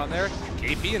wrap around on there.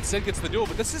 KP and Sid gets the duel,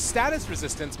 but this is status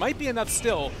resistance. Might be enough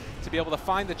still to be able to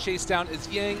find the chase down as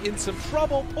Yang in some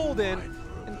trouble, pulled in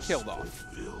and killed off.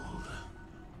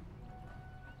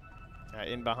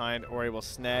 In behind, Ori will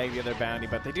snag the other bounty,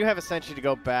 but they do have a sentry to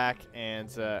go back and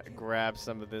grab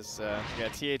some of this. Yeah,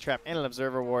 TA trap and an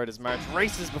observer ward as March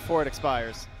races before it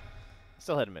expires.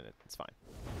 Still hit a minute. It's fine.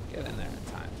 Get in there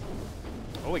in time.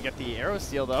 Oh, we get the arrow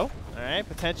steal though. All right,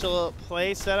 potential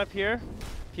play setup here.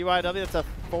 PYW, that's a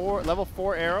level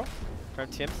 4 arrow from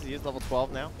Tim's. He is level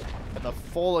 12 now. Got the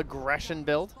full aggression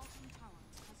build.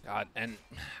 God, and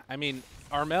I mean,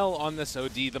 Armel on this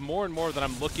OD, the more and more that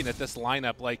I'm looking at this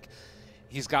lineup, like,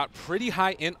 he's got pretty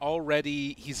high int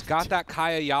already. He's got that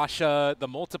Kaya Yasha. The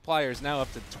multiplier is now up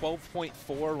to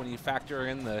 12.4 when you factor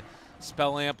in the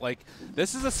spell amp. Like,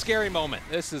 this is a scary moment.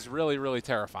 This is really, really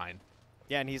terrifying.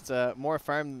 Yeah, and he's more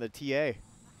farmed than the TA. Yeah,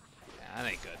 that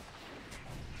ain't good.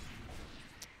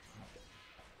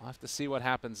 We'll have to see what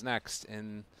happens next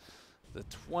in the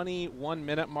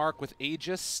 21-minute mark with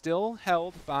Aegis still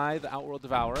held by the Outworld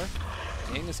Devourer.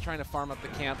 Yang is trying to farm up the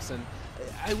camps, and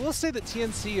I will say that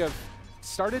TNC have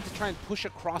started to try and push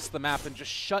across the map and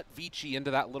just shut Vici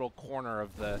into that little corner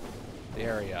of the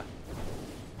area.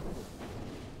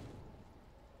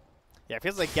 Yeah, it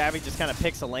feels like Gabby just kind of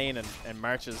picks a lane and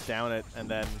marches down it, and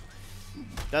then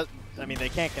I mean, they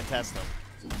can't contest them.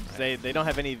 Right. They don't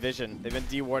have any vision. They've been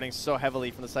dewarding so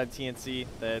heavily from the side of TNC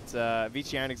that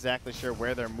Vici aren't exactly sure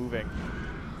where they're moving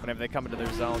whenever they come into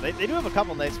their zone. They do have a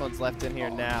couple nice ones left in here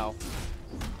now.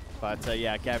 But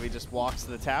yeah, Gabby just walks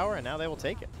to the tower, and now they will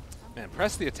take it. Man,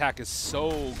 press the attack is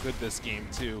so good this game,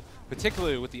 too,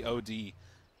 particularly with the OD.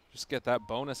 Just get that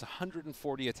bonus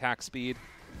 140 attack speed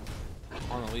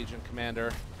on the Legion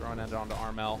Commander, throwing it onto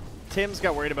Armel. Tim's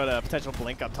got worried about a potential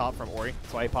blink up top from Ori.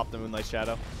 That's why he popped the Moonlight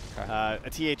Shadow. Okay. A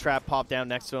TA trap popped down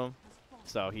next to him,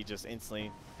 so he just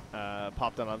instantly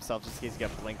popped on himself just in case he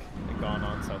got blink and gone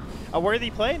on. So a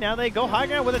worthy play. Now they go high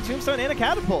ground with a Tombstone and a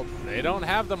Catapult. They don't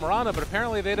have the Mirana, but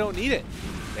apparently they don't need it.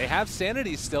 They have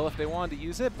Sanity still if they wanted to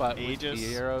use it, but Aegis. With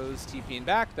the arrows TPing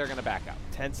back, they're going to back out.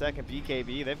 10-second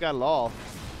BKB. They've got LOL.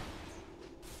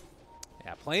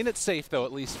 Yeah, playing it safe, though,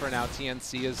 at least for now,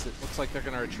 TNC, is it looks like they're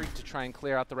going to retreat to try and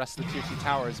clear out the rest of the Tier 2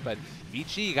 towers, but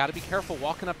Vici, you got to be careful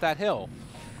walking up that hill.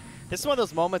 This is one of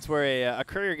those moments where a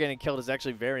courier getting killed is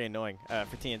actually very annoying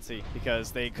for TNC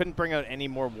because they couldn't bring out any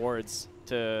more wards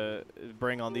to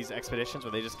bring on these expeditions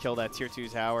where they just kill that Tier 2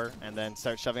 tower and then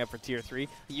start shoving up for Tier 3.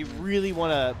 You really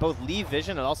want to both leave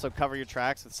vision and also cover your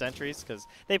tracks with sentries because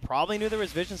they probably knew there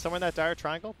was vision somewhere in that dire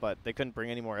triangle, but they couldn't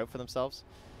bring any more out for themselves.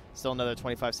 Still another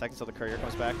 25 seconds till the courier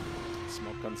comes back.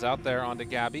 Smoke comes out there onto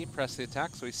Gabby. Press the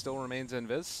attack, so he still remains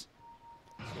invis.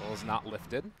 As well as not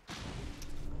lifted.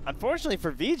 Unfortunately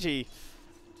for Vici,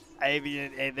 I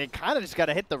mean, they kind of just got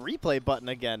to hit the replay button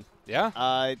again.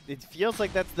 Yeah. It feels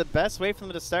like that's the best way for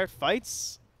them to start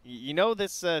fights. You know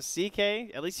this CK,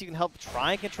 at least you can help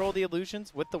try and control the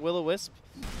illusions with the Will-O-Wisp.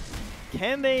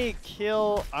 Can they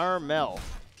kill Armel?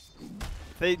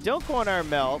 If they don't go on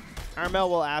Armel, Armel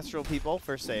will Astral people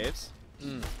for saves.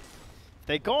 If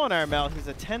they go on Armel, he's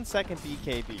a 10-second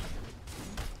BKB.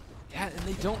 Yeah, and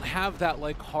they don't have that,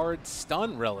 like, hard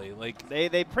stun, really. Like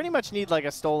They pretty much need, like,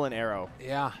 a stolen arrow.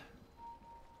 Yeah.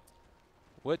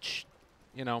 Which,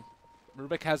 you know,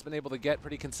 Rubik has been able to get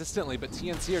pretty consistently, but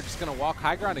TNC are just going to walk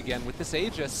high ground again with this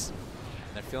Aegis.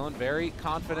 And they're feeling very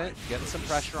confident, getting some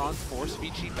pressure on, force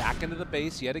Vici back into the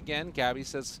base yet again. Gabby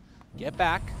says, get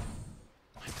back.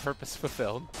 My purpose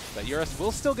fulfilled. But Eurus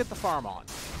will still get the farm on.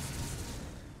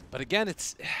 But again,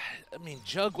 it's, I mean,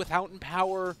 Jug without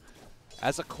Empower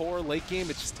as a core late game,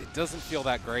 it doesn't feel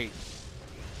that great.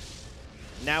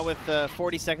 Now with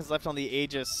 40 seconds left on the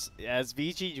Aegis, as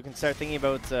Vici, you can start thinking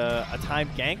about a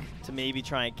timed gank to maybe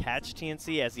try and catch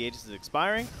TNC as the Aegis is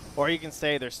expiring, or you can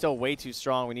say they're still way too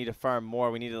strong, we need to farm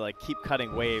more, we need to like keep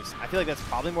cutting waves. I feel like that's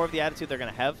probably more of the attitude they're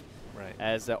going to have. Right.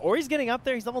 As Ori's getting up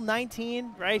there, he's level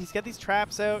 19, right? He's got these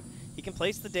traps out. He can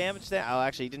place the damage there. Oh,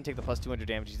 actually, he didn't take the plus 200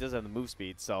 damage. He does have the move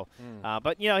speed, so.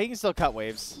 But, you know, he can still cut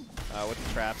waves with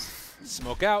the traps.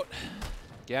 Smoke out.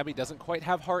 Gabby doesn't quite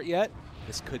have heart yet.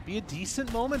 This could be a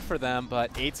decent moment for them,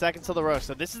 but 8 seconds till the rush.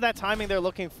 So this is that timing they're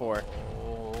looking for.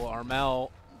 Oh,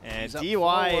 Armel. And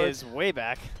DY is way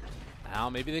back. Now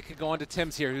maybe they could go on to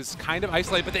Tim's here, who's kind of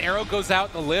isolated, but the arrow goes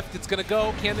out, the lift, it's going to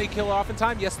go. Can they kill off in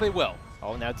time? Yes, they will.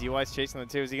 Oh, now DY's chasing them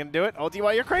too. Is he going to do it? Oh,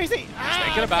 DY, you're crazy.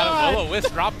 Thinking about it.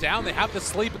 Will-O-Wisp drop down. They have the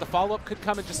sleep, but the follow-up could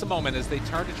come in just a moment as they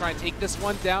turn to try and take this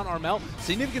one down. Armel,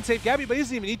 significant save Gabby, but he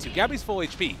doesn't even need to. Gabby's full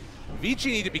HP.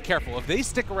 Vici need to be careful. If they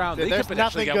stick around, they could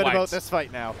potentially get wiped. There's nothing good about this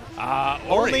fight now.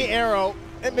 Ori. Only arrow.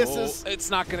 It misses. Oh, it's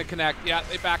not going to connect. Yeah,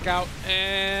 they back out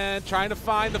and trying to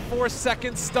find the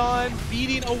 4-second stun,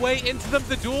 beating away into them.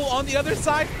 The duel on the other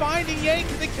side, finding Yang.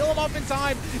 Can they kill him off in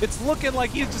time? It's looking like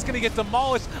he's just going to get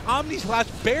demolished. Omni Slash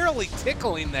barely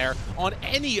tickling there on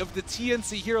any of the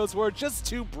TNC heroes. We're just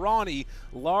too brawny,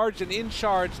 large, and in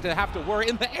charge to have to worry.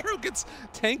 And the arrow gets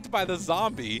tanked by the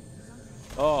zombie.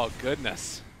 Oh,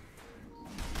 goodness.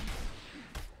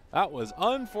 That was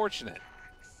unfortunate.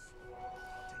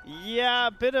 Yeah,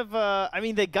 a bit of I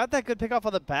mean, they got that good pick off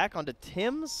on the back onto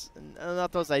Tim's.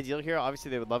 Not those ideal here. Obviously,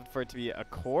 they would love for it to be a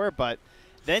core, but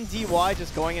then DY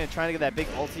just going in and trying to get that big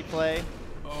ulti play.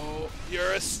 Oh,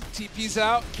 Eurus TP's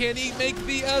out. Can he make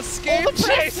the escape? Oh, the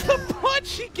chase the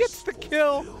punch. He gets the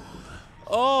kill.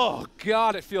 Oh,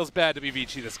 God, it feels bad to be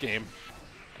Vici this game.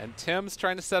 And Tim's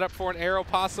trying to set up for an arrow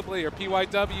possibly, or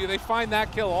PYW. They find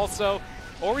that kill also.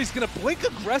 Ori's going to blink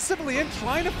aggressively in,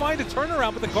 trying to find a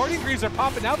turnaround, but the Guardian Greaves are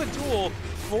popping. Now the duel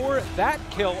for that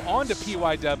kill onto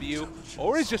PYW.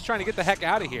 Ori's just trying to get the heck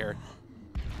out of here.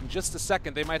 In just a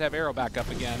second, they might have arrow back up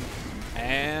again.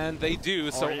 And they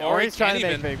do, so Ori's trying to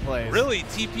make big plays. Really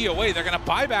TP away. They're going to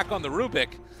buy back on the Rubik.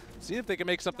 See if they can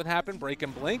make something happen. Break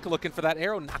and blink, looking for that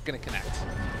arrow, not going to connect.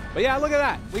 But yeah, look at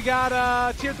that. We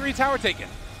got tier 3 tower taken.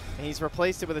 And he's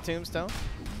replaced it with a tombstone.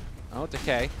 Oh,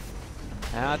 Decay.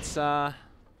 That's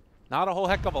not a whole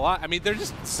heck of a lot. I mean, they're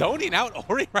just zoning out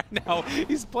Ori right now.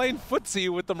 He's playing footsie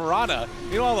with the Mirana.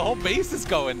 Meanwhile, the whole base is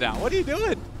going down. What are you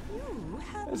doing?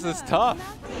 This is tough.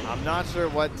 I'm not sure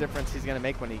what difference he's going to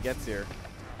make when he gets here.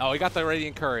 Oh, he got the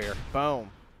Radiant Courier. Boom.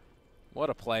 What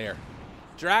a player.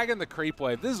 Dragging the creep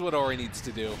wave. This is what Ori needs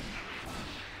to do.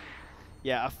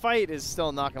 Yeah, a fight is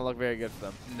still not going to look very good for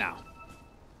them. No.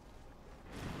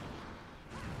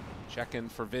 Checking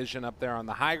for vision up there on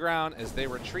the high ground as they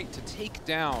retreat to take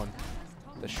down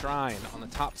the shrine on the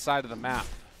top side of the map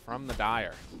from the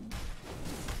Dire.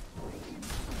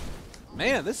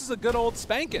 Man, this is a good old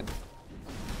spanking.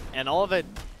 And all of it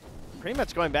pretty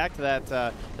much going back to that,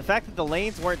 the fact that the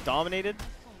lanes weren't dominated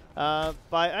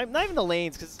by, not even the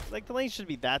lanes, because like the lanes shouldn't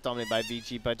be that dominated by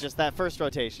Vici, but just that first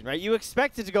rotation, right? You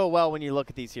expect it to go well when you look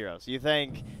at these heroes. You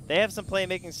think they have some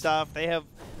playmaking stuff, they have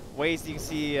ways that you can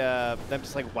see them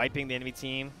just like wiping the enemy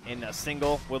team in a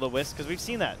single will-o-wisp, because we've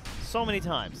seen that so many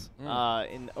times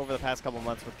over the past couple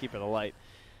months with Keeper of the Light.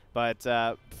 But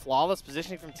flawless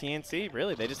positioning from TNC,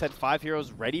 really. They just had 5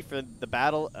 heroes ready for the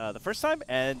battle the first time,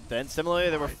 and then similarly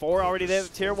there were 4 already there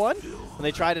with tier 1. When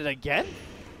they tried it again,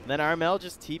 then RML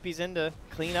just TPs in to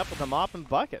clean up with a mop and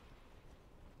bucket.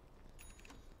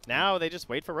 Now they just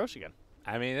wait for Roche again.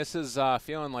 I mean, this is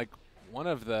feeling like one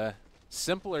of the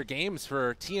simpler games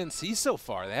for TNC so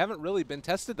far. They haven't really been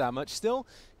tested that much. Still,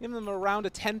 giving them around a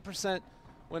 10%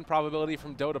 win probability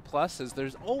from Dota Plus, as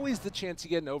there's always the chance you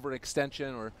get an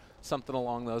overextension or something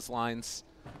along those lines.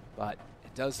 But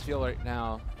it does feel right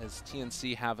now as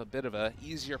TNC have a bit of a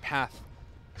easier path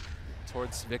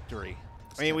towards victory.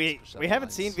 I mean, we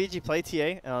haven't seen Vici play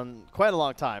TA in quite a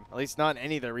long time, at least not in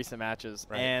any of their recent matches.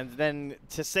 Right. And then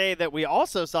to say that we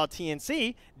also saw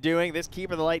TNC doing this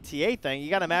Keeper of the Light TA thing, you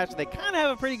got to imagine they kind of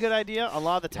have a pretty good idea on a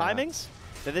lot of the timings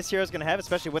that this hero is going to have,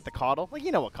 especially with the Caudle. Like,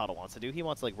 you know what Caudle wants to do. He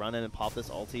wants to like run in and pop this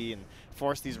ulti and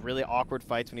force these really awkward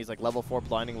fights when he's like level 4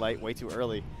 Blinding Light way too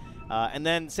early. And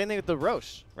then same thing with the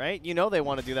Roche, right? You know they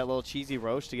want to do that little cheesy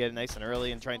Roche to get it nice and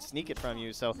early and try and sneak it from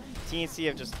you. So TNC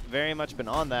have just very much been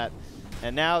on that.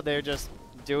 And now they're just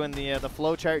doing the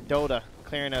flowchart Dota,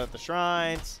 clearing out the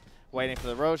shrines, waiting for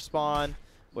the Roche spawn,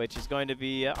 which is going to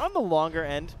be on the longer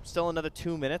end. Still another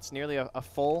 2 minutes, nearly a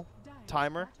full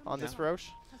timer on this Roche.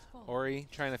 Ori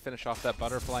trying to finish off that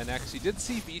butterfly next. You did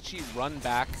see Vici run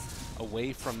back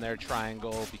away from their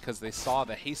triangle because they saw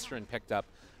the haste rune picked up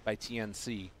by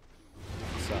TNC.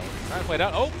 So trying to play it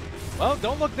out. Oh, well,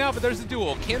 don't look now, but there's a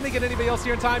duel. Can they get anybody else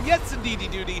here in time? Yes, indeedy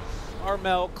duty.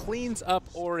 Armel cleans up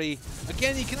Ori.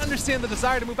 Again, you can understand the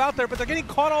desire to move out there, but they're getting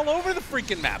caught all over the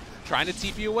freaking map. Trying to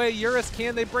TP away. Eurus,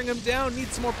 can they bring him down? Need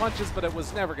some more punches, but it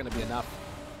was never going to be enough,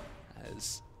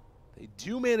 as they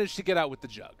do manage to get out with the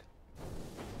jug.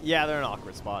 Yeah, they're in an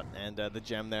awkward spot, and the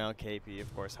gem there on KP,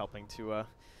 of course, helping to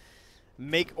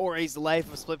make Ori's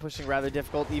life of split pushing rather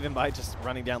difficult, even by just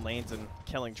running down lanes and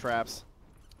killing traps.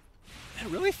 It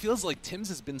really feels like Tim's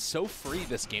has been so free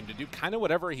this game to do kind of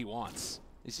whatever he wants.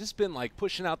 He's just been like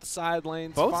pushing out the side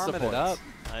lanes, farming it up.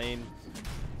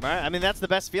 I mean, that's the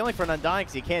best feeling for an Undying,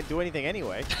 because you can't do anything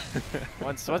anyway.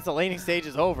 once the laning stage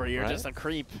is over, you're just a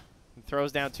creep. He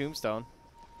throws down Tombstone.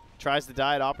 Tries to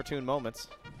die at opportune moments.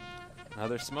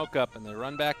 Another smoke up, and they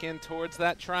run back in towards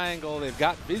that triangle. They've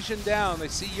got vision down. They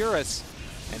see Eurus.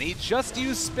 And he just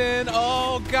used spin.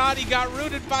 Oh, God, he got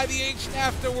rooted by the H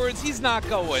afterwards. He's not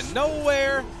going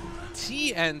nowhere.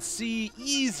 TNC,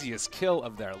 easiest kill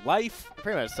of their life.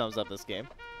 Pretty much sums up this game.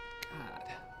 God.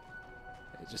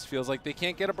 It just feels like they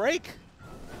can't get a break.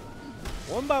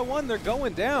 One by one, they're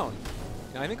going down.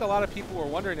 Now, I think a lot of people were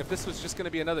wondering if this was just going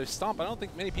to be another stomp. I don't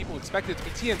think many people expected it to be.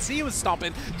 TNC was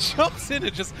stomping, jumps in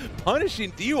and just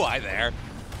punishing DY there.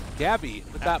 Gabby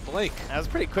with that blink. That was a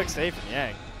pretty quick save from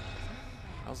Yang.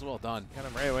 That was well done. Got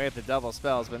him right away with the double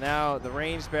spells, but now the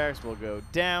ranged barracks will go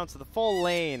down to the full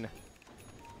lane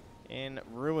in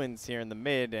ruins here in the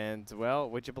mid. And, well,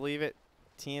 would you believe it?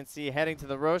 TNC heading to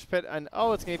the Roche pit. And,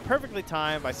 oh, it's going to be perfectly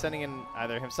timed by sending in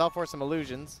either himself or some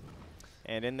illusions.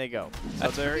 And in they go. So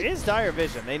there is dire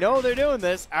vision. They know they're doing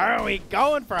this. Are we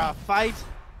going for a fight?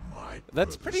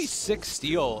 That's pretty sick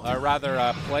steal, or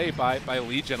rather play by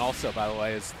Legion also, by the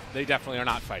way, is they definitely are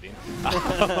not fighting.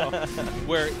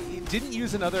 Where he didn't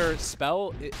use another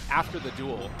spell after the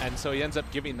duel, and so he ends up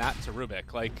giving that to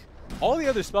Rubik. Like, all the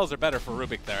other spells are better for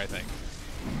Rubik there, I think.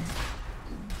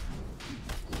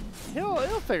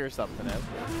 He'll figure something out.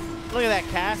 Look at that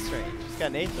cast range. He's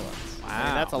got Nathan. Wow. I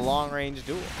mean, that's a long-range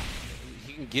duel.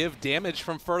 Give damage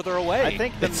from further away. I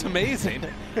think that's amazing.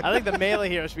 I think the melee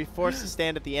hero should be forced to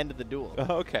stand at the end of the duel.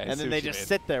 Okay. And then they just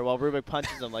sit there while Rubik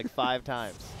punches them like 5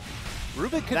 times.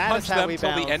 Rubik could punch them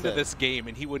until the end of this game,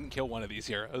 and he wouldn't kill one of these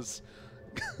heroes.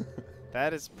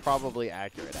 That is probably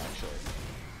accurate, actually.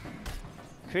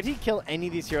 Could he kill any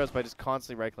of these heroes by just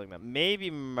constantly right-clicking them? Maybe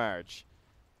March.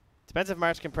 Depends if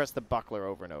March can press the buckler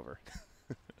over and over.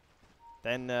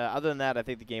 Then, other than that, I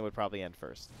think the game would probably end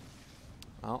first.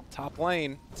 Well, top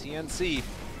lane, TNC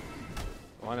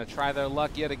want to try their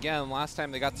luck yet again. Last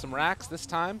time they got some racks. This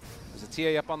time, there's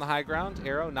a TA up on the high ground.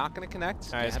 Arrow not going to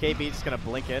connect. All right, is KB just going to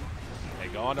blink in? They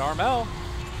go on to Armel,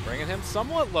 bringing him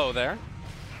somewhat low there.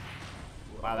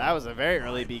 Wow, that was a very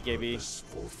early BKB.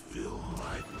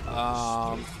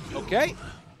 Okay.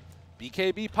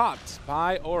 BKB popped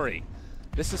by Ori.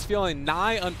 This is feeling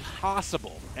nigh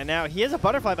impossible. And now he has a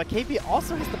butterfly, but KB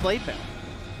also has the blade mail.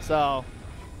 So...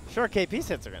 sure, KP's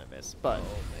hits are going to miss, but...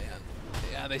 oh, man.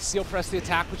 Yeah, they seal press the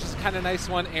attack, which is kind of nice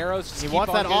one. Arrows just keep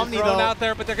wants on that Omni, thrown though. out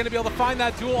there, but they're going to be able to find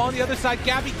that duel on the other side.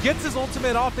 Gabby gets his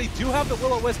ultimate off. They do have the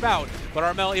Will-O-Wisp out, but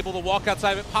Armel able to walk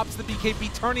outside of it, pops the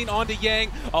BKB, turning onto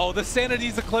Yang. Oh, the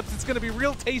Sanity's Eclipse. It's going to be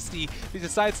real tasty if he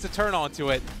decides to turn onto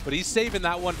it, but he's saving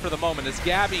that one for the moment as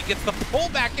Gabby gets the pull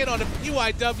back in on a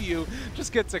PYW,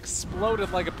 just gets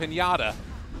exploded like a piñata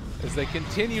as they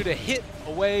continue to hit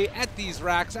away at these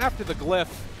racks after the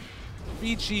glyph.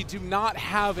 Vici do not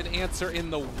have an answer in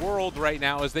the world right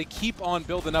now as they keep on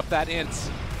building up that int.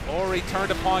 Ori turned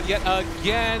upon yet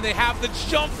again. They have the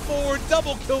jump forward,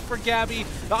 double kill for Gabby.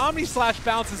 The Omni Slash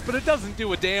bounces, but it doesn't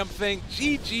do a damn thing.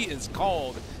 GG is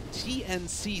called.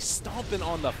 TNC stomping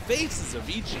on the faces of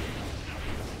Vici.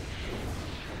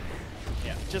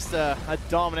 Yeah, just a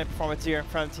dominant performance here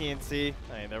from TNC.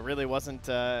 I mean, there really wasn't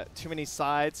too many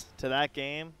sides to that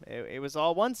game. It was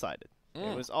all one-sided.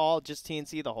 It was all just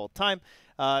TNC the whole time.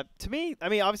 To me, I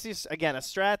mean, obviously, again, a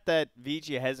strat that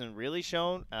Vici hasn't really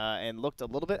shown and looked a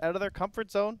little bit out of their comfort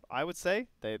zone, I would say.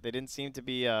 They didn't seem to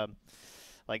be,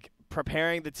 like,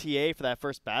 preparing the TA for that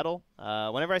first battle.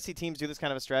 Whenever I see teams do this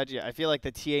kind of a strategy, I feel like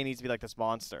the TA needs to be like this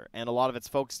monster, and a lot of it's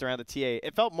focused around the TA.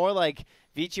 It felt more like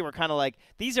Vici were kind of like,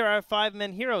 these are our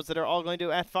 5-men heroes that are all going to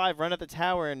do F5, run at the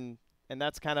tower, and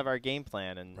that's kind of our game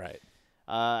plan. And right.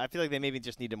 I feel like they maybe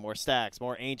just needed more stacks,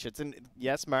 more ancients. And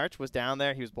yes, March was down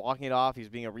there. He was blocking it off. He was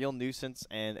being a real nuisance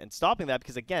and stopping that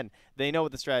because, again, they know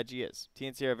what the strategy is.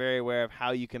 TNC are very aware of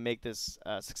how you can make this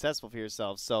successful for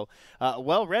yourselves. So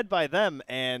well read by them.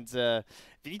 And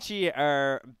Vici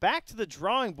are back to the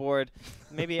drawing board.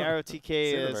 Maybe ROTK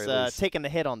is taking the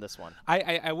hit on this one.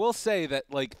 I will say that,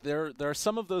 like, there are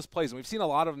some of those plays, and we've seen a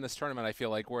lot of them in this tournament, I feel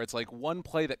like, where it's like one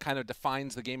play that kind of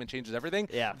defines the game and changes everything.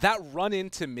 Yeah. That run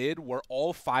into mid where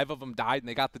all 5 of them died and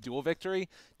they got the duel victory,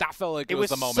 that felt like it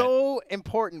was the moment. It was so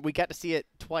important we got to see it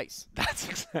twice. That's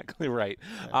exactly right.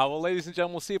 Yeah. Well, ladies and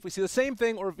gentlemen, we'll see if we see the same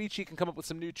thing or Vici can come up with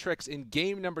some new tricks in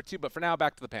game number 2. But for now,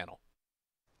 back to the panel.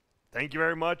 Thank you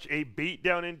very much. A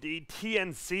beatdown indeed.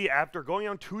 TNC, after going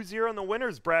on 2-0 in the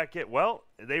winner's bracket, well,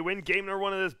 they win game number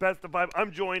 1 of this best of 5.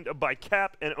 I'm joined by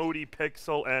Cap and Odie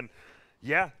Pixel, and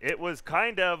yeah, it was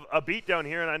kind of a beatdown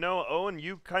here. And I know, Owen,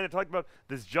 you kind of talked about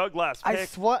this Jug last pick.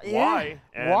 Why?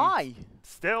 Yeah. Why?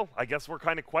 Still, I guess we're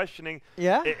kind of questioning.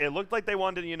 Yeah. It looked like they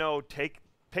wanted to, you know, pick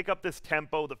up this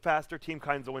tempo. The faster team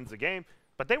kind of wins the game.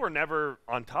 But they were never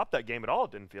on top that game at all,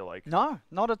 it didn't feel like. No,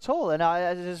 not at all. And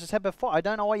as I said before, I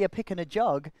don't know why you're picking a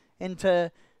Jug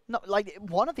into not like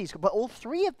one of these, but all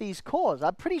three of these cores.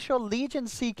 I'm pretty sure Legion,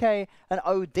 CK, and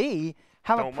OD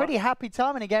have a pretty happy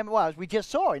time in a game. Well, as we just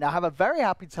saw, have a very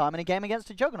happy time in a game against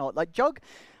a Juggernaut. Like Jug,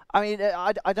 I mean,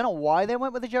 I don't know why they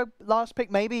went with the Jug last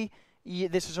pick. Maybe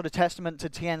this is sort of testament to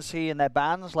TNC and their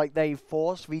bans. Like they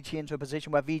forced Vici into a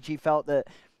position where Vici felt that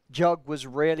Jug was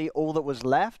really all that was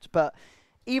left, but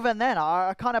even then,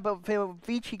 I kind of feel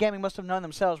Vici Gaming must have known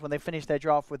themselves when they finished their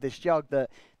draft with this Jug that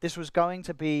this was going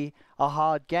to be a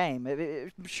hard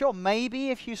game. Sure, maybe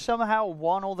if you somehow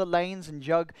won all the lanes and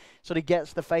Jug sort of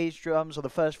gets the phase drums or the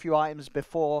first few items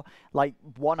before, like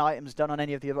one item's done on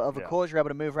any of the other cores, you're able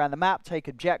to move around the map, take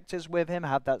objectives with him,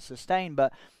 have that sustain.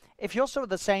 But if you're sort of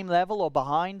the same level or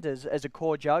behind as a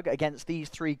core Jug against these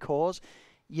three cores,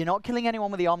 you're not killing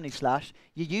anyone with the Omni Slash.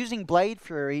 You're using Blade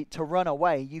Fury to run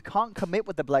away. You can't commit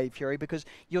with the Blade Fury because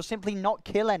you'll simply not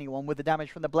kill anyone with the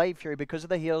damage from the Blade Fury because of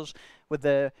the heals with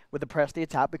the press the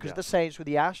attack, because of the saves with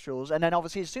the Astrals. And then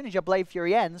obviously as soon as your Blade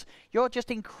Fury ends, you're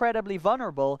just incredibly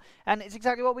vulnerable. And it's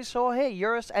exactly what we saw here.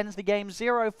 Eurus ends the game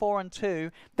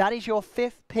 0-4-2. That is your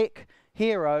 5th pick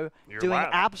hero doing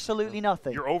absolutely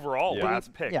nothing. Your overall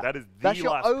last pick. That is the That's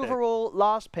your last overall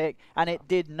last pick, and it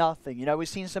did nothing. We've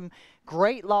seen some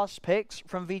great last picks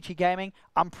from Vici Gaming.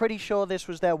 I'm pretty sure this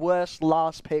was their worst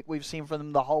last pick we've seen from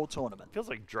them the whole tournament. Feels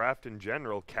like draft in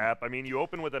general, Cap. I mean, you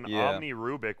open with an Omni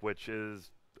Rubik, which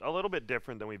is a little bit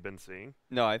different than we've been seeing.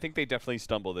 No, I think they definitely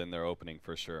stumbled in their opening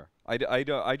for sure.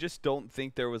 I just don't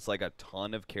think there was like a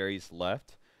ton of carries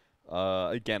left.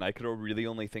 Again, I could really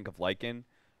only think of Lycan.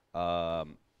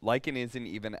 Lycan isn't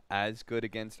even as good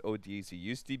against OD as he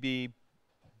used to be,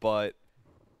 but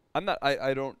I'm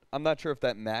not sure if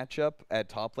that matchup at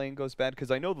top lane goes bad,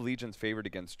 because I know the Legion's favored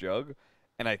against Jug,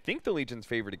 and I think the Legion's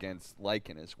favored against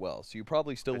Lycan as well. So you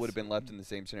probably still would have been left in the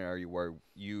same scenario where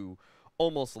you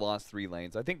almost lost 3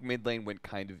 lanes. I think mid lane went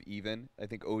kind of even. I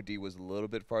think OD was a little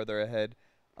bit farther ahead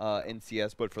in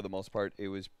CS, but for the most part it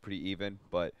was pretty even.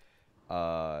 But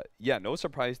yeah, no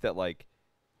surprise that like,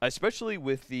 especially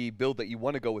with the build that you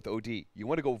want to go with OD. You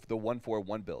want to go with the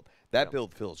 1-4-1 build. That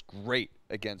build feels great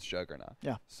against Juggernaut.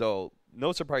 Yeah. So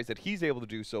no surprise that he's able to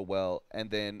do so well, and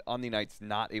then Omni Knight's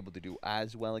not able to do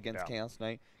as well against Chaos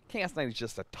Knight. Chaos Knight is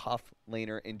just a tough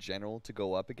laner in general to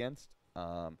go up against.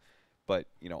 But,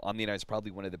 Omni Knight is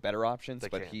probably one of the better options,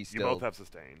 but he still... You both have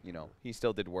sustain. He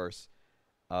still did worse.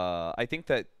 I think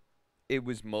that it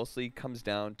was mostly comes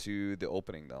down to the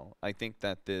opening, though. I think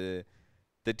that the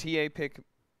TA pick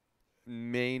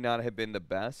may not have been the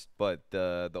best, but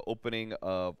the opening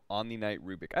of Omni Knight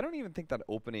Rubik, I don't even think that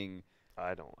opening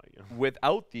I don't like it.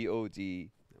 without the OD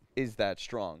is that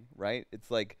strong, right?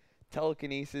 It's like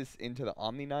telekinesis into the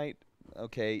Omni Knight.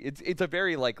 Okay, it's a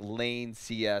very like lane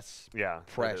CS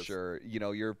pressure.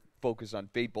 You're focused on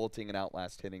fate bolting and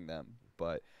outlast hitting them,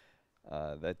 but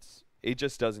it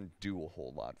just doesn't do a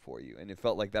whole lot for you. And it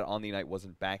felt like that Omni Knight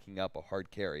wasn't backing up a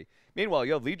hard carry. Meanwhile,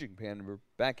 you have Legion Pan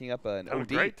backing up an OD.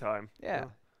 Great time. Yeah,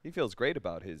 he feels great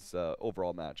about his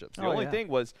overall matchups. The only thing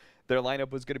was their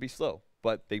lineup was going to be slow,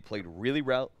 but they played really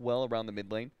well around the mid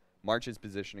lane. March's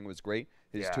positioning was great.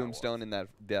 His tombstone in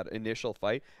that initial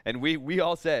fight, and we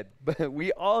all said,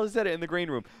 we all said it in the green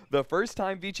room. The first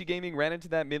time Vici Gaming ran into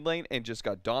that mid lane and just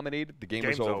got dominated, the game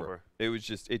was over. It was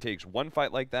just, it takes one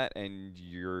fight like that and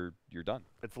you're done.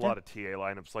 It's a lot of TA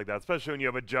lineups like that, especially when you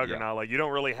have a Juggernaut. Like you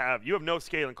don't really have, you have no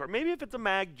scaling core. Maybe if it's a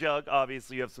mag Jug,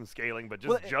 obviously you have some scaling, but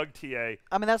just Jug TA.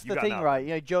 I mean that's the thing,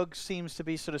 right? Jug seems to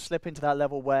be sort of slipping to that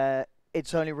level where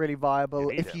it's only really viable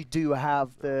if you do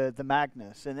have the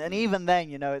Magnus, and even then,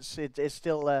 it's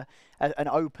still an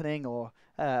opening or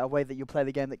a way that you play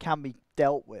the game that can be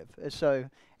dealt with. So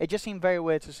it just seemed very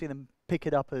weird to see them pick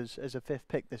it up as a 5th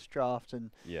pick this draft,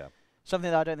 and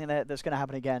something that I don't think that's going to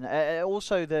happen again.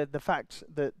 Also, the fact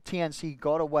that TNC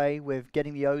got away with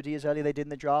getting the OD as early as they did in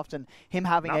the draft, and him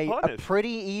having a pretty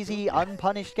easy,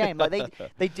 unpunished game. Like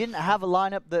they didn't have a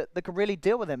lineup that could really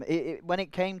deal with him. When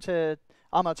it came to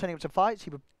Armel turning up to fights, he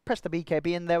would press the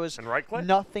BKB, and there was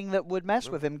nothing that would mess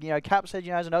with him. Cap said,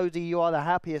 as an OD, you are the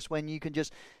happiest when you can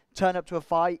just turn up to a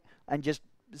fight and just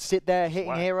sit there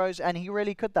hitting heroes, and he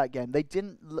really could that game. They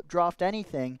didn't draft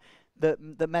anything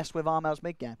that messed with Armel's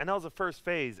mid game. And that was the first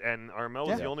phase, and Armel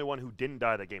was the only one who didn't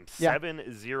die that game.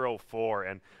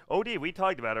 7-0-4. And OD, we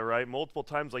talked about it, right, multiple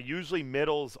times. Like, usually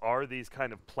middles are these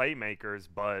kind of playmakers,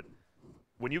 but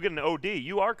when you get an OD,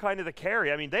 you are kind of the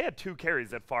carry. I mean, they had 2 carries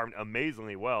that farmed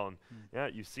amazingly well.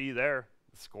 And you see there,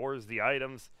 the scores, the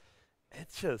items.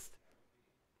 It's just,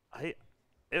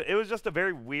 it was just a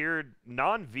very weird,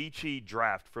 non-Vici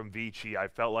draft from Vici, I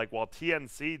felt like. While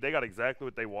TNC, they got exactly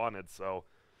what they wanted. So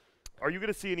are you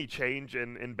going to see any change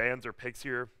in bans or picks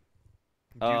here?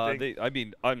 I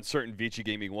mean, I'm certain Vici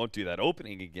Gaming won't do that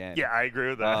opening again. Yeah, I agree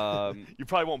with that. You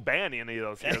probably won't ban any of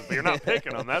those heroes, but you're not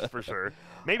picking them, that's for sure.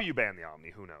 Maybe you ban the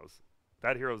Omni, who knows?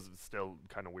 That hero's still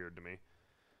kind of weird to me.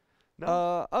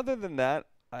 No. Other than that,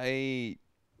 I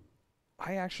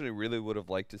actually really would have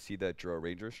liked to see that Draw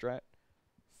Ranger strat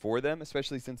for them,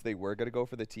 especially since they were going to go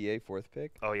for the TA 4th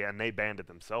pick. Oh, yeah, and they banned it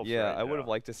themselves. Yeah, right? I would have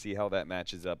liked to see how that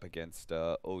matches up against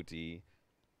OD.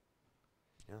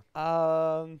 Yeah.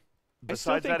 I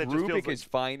still think Rubik is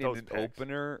fine in an picks.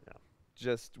 opener,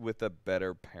 just with a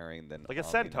better pairing than like a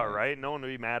Centaur, right? No one would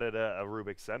be mad at a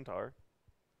Rubik Centaur.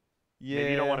 Yeah.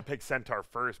 Maybe you don't want to pick Centaur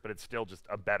first, but it's still just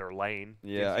a better lane.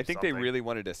 Yeah, I think they really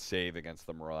wanted to save against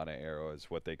the Murata Arrow is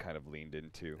what they kind of leaned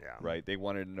into, right? They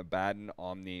wanted an Abaddon,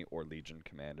 Omni, or Legion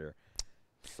Commander.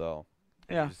 So,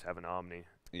 you just have an Omni.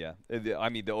 Yeah. I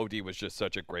mean, the OD was just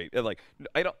such a great,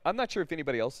 I'm not sure if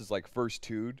anybody else is like first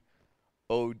two'd.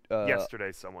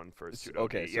 Yesterday, someone first two.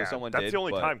 Okay, so someone That's did. the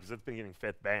only time because it's been getting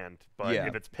 5th banned. But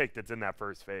if it's picked, it's in that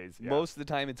first phase. Yeah. Most of the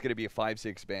time, it's going to be a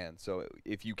 5/6 ban. So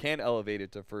if you can elevate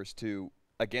it to first two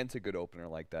against a good opener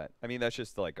like that, I mean, that's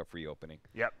just like a free opening.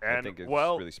 Yep, and I think it's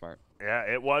really smart. Yeah,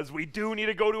 it was. We do need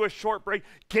to go to a short break.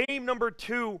 Game number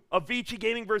 2 of Vici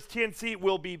Gaming versus TNC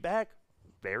will be back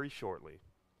very shortly.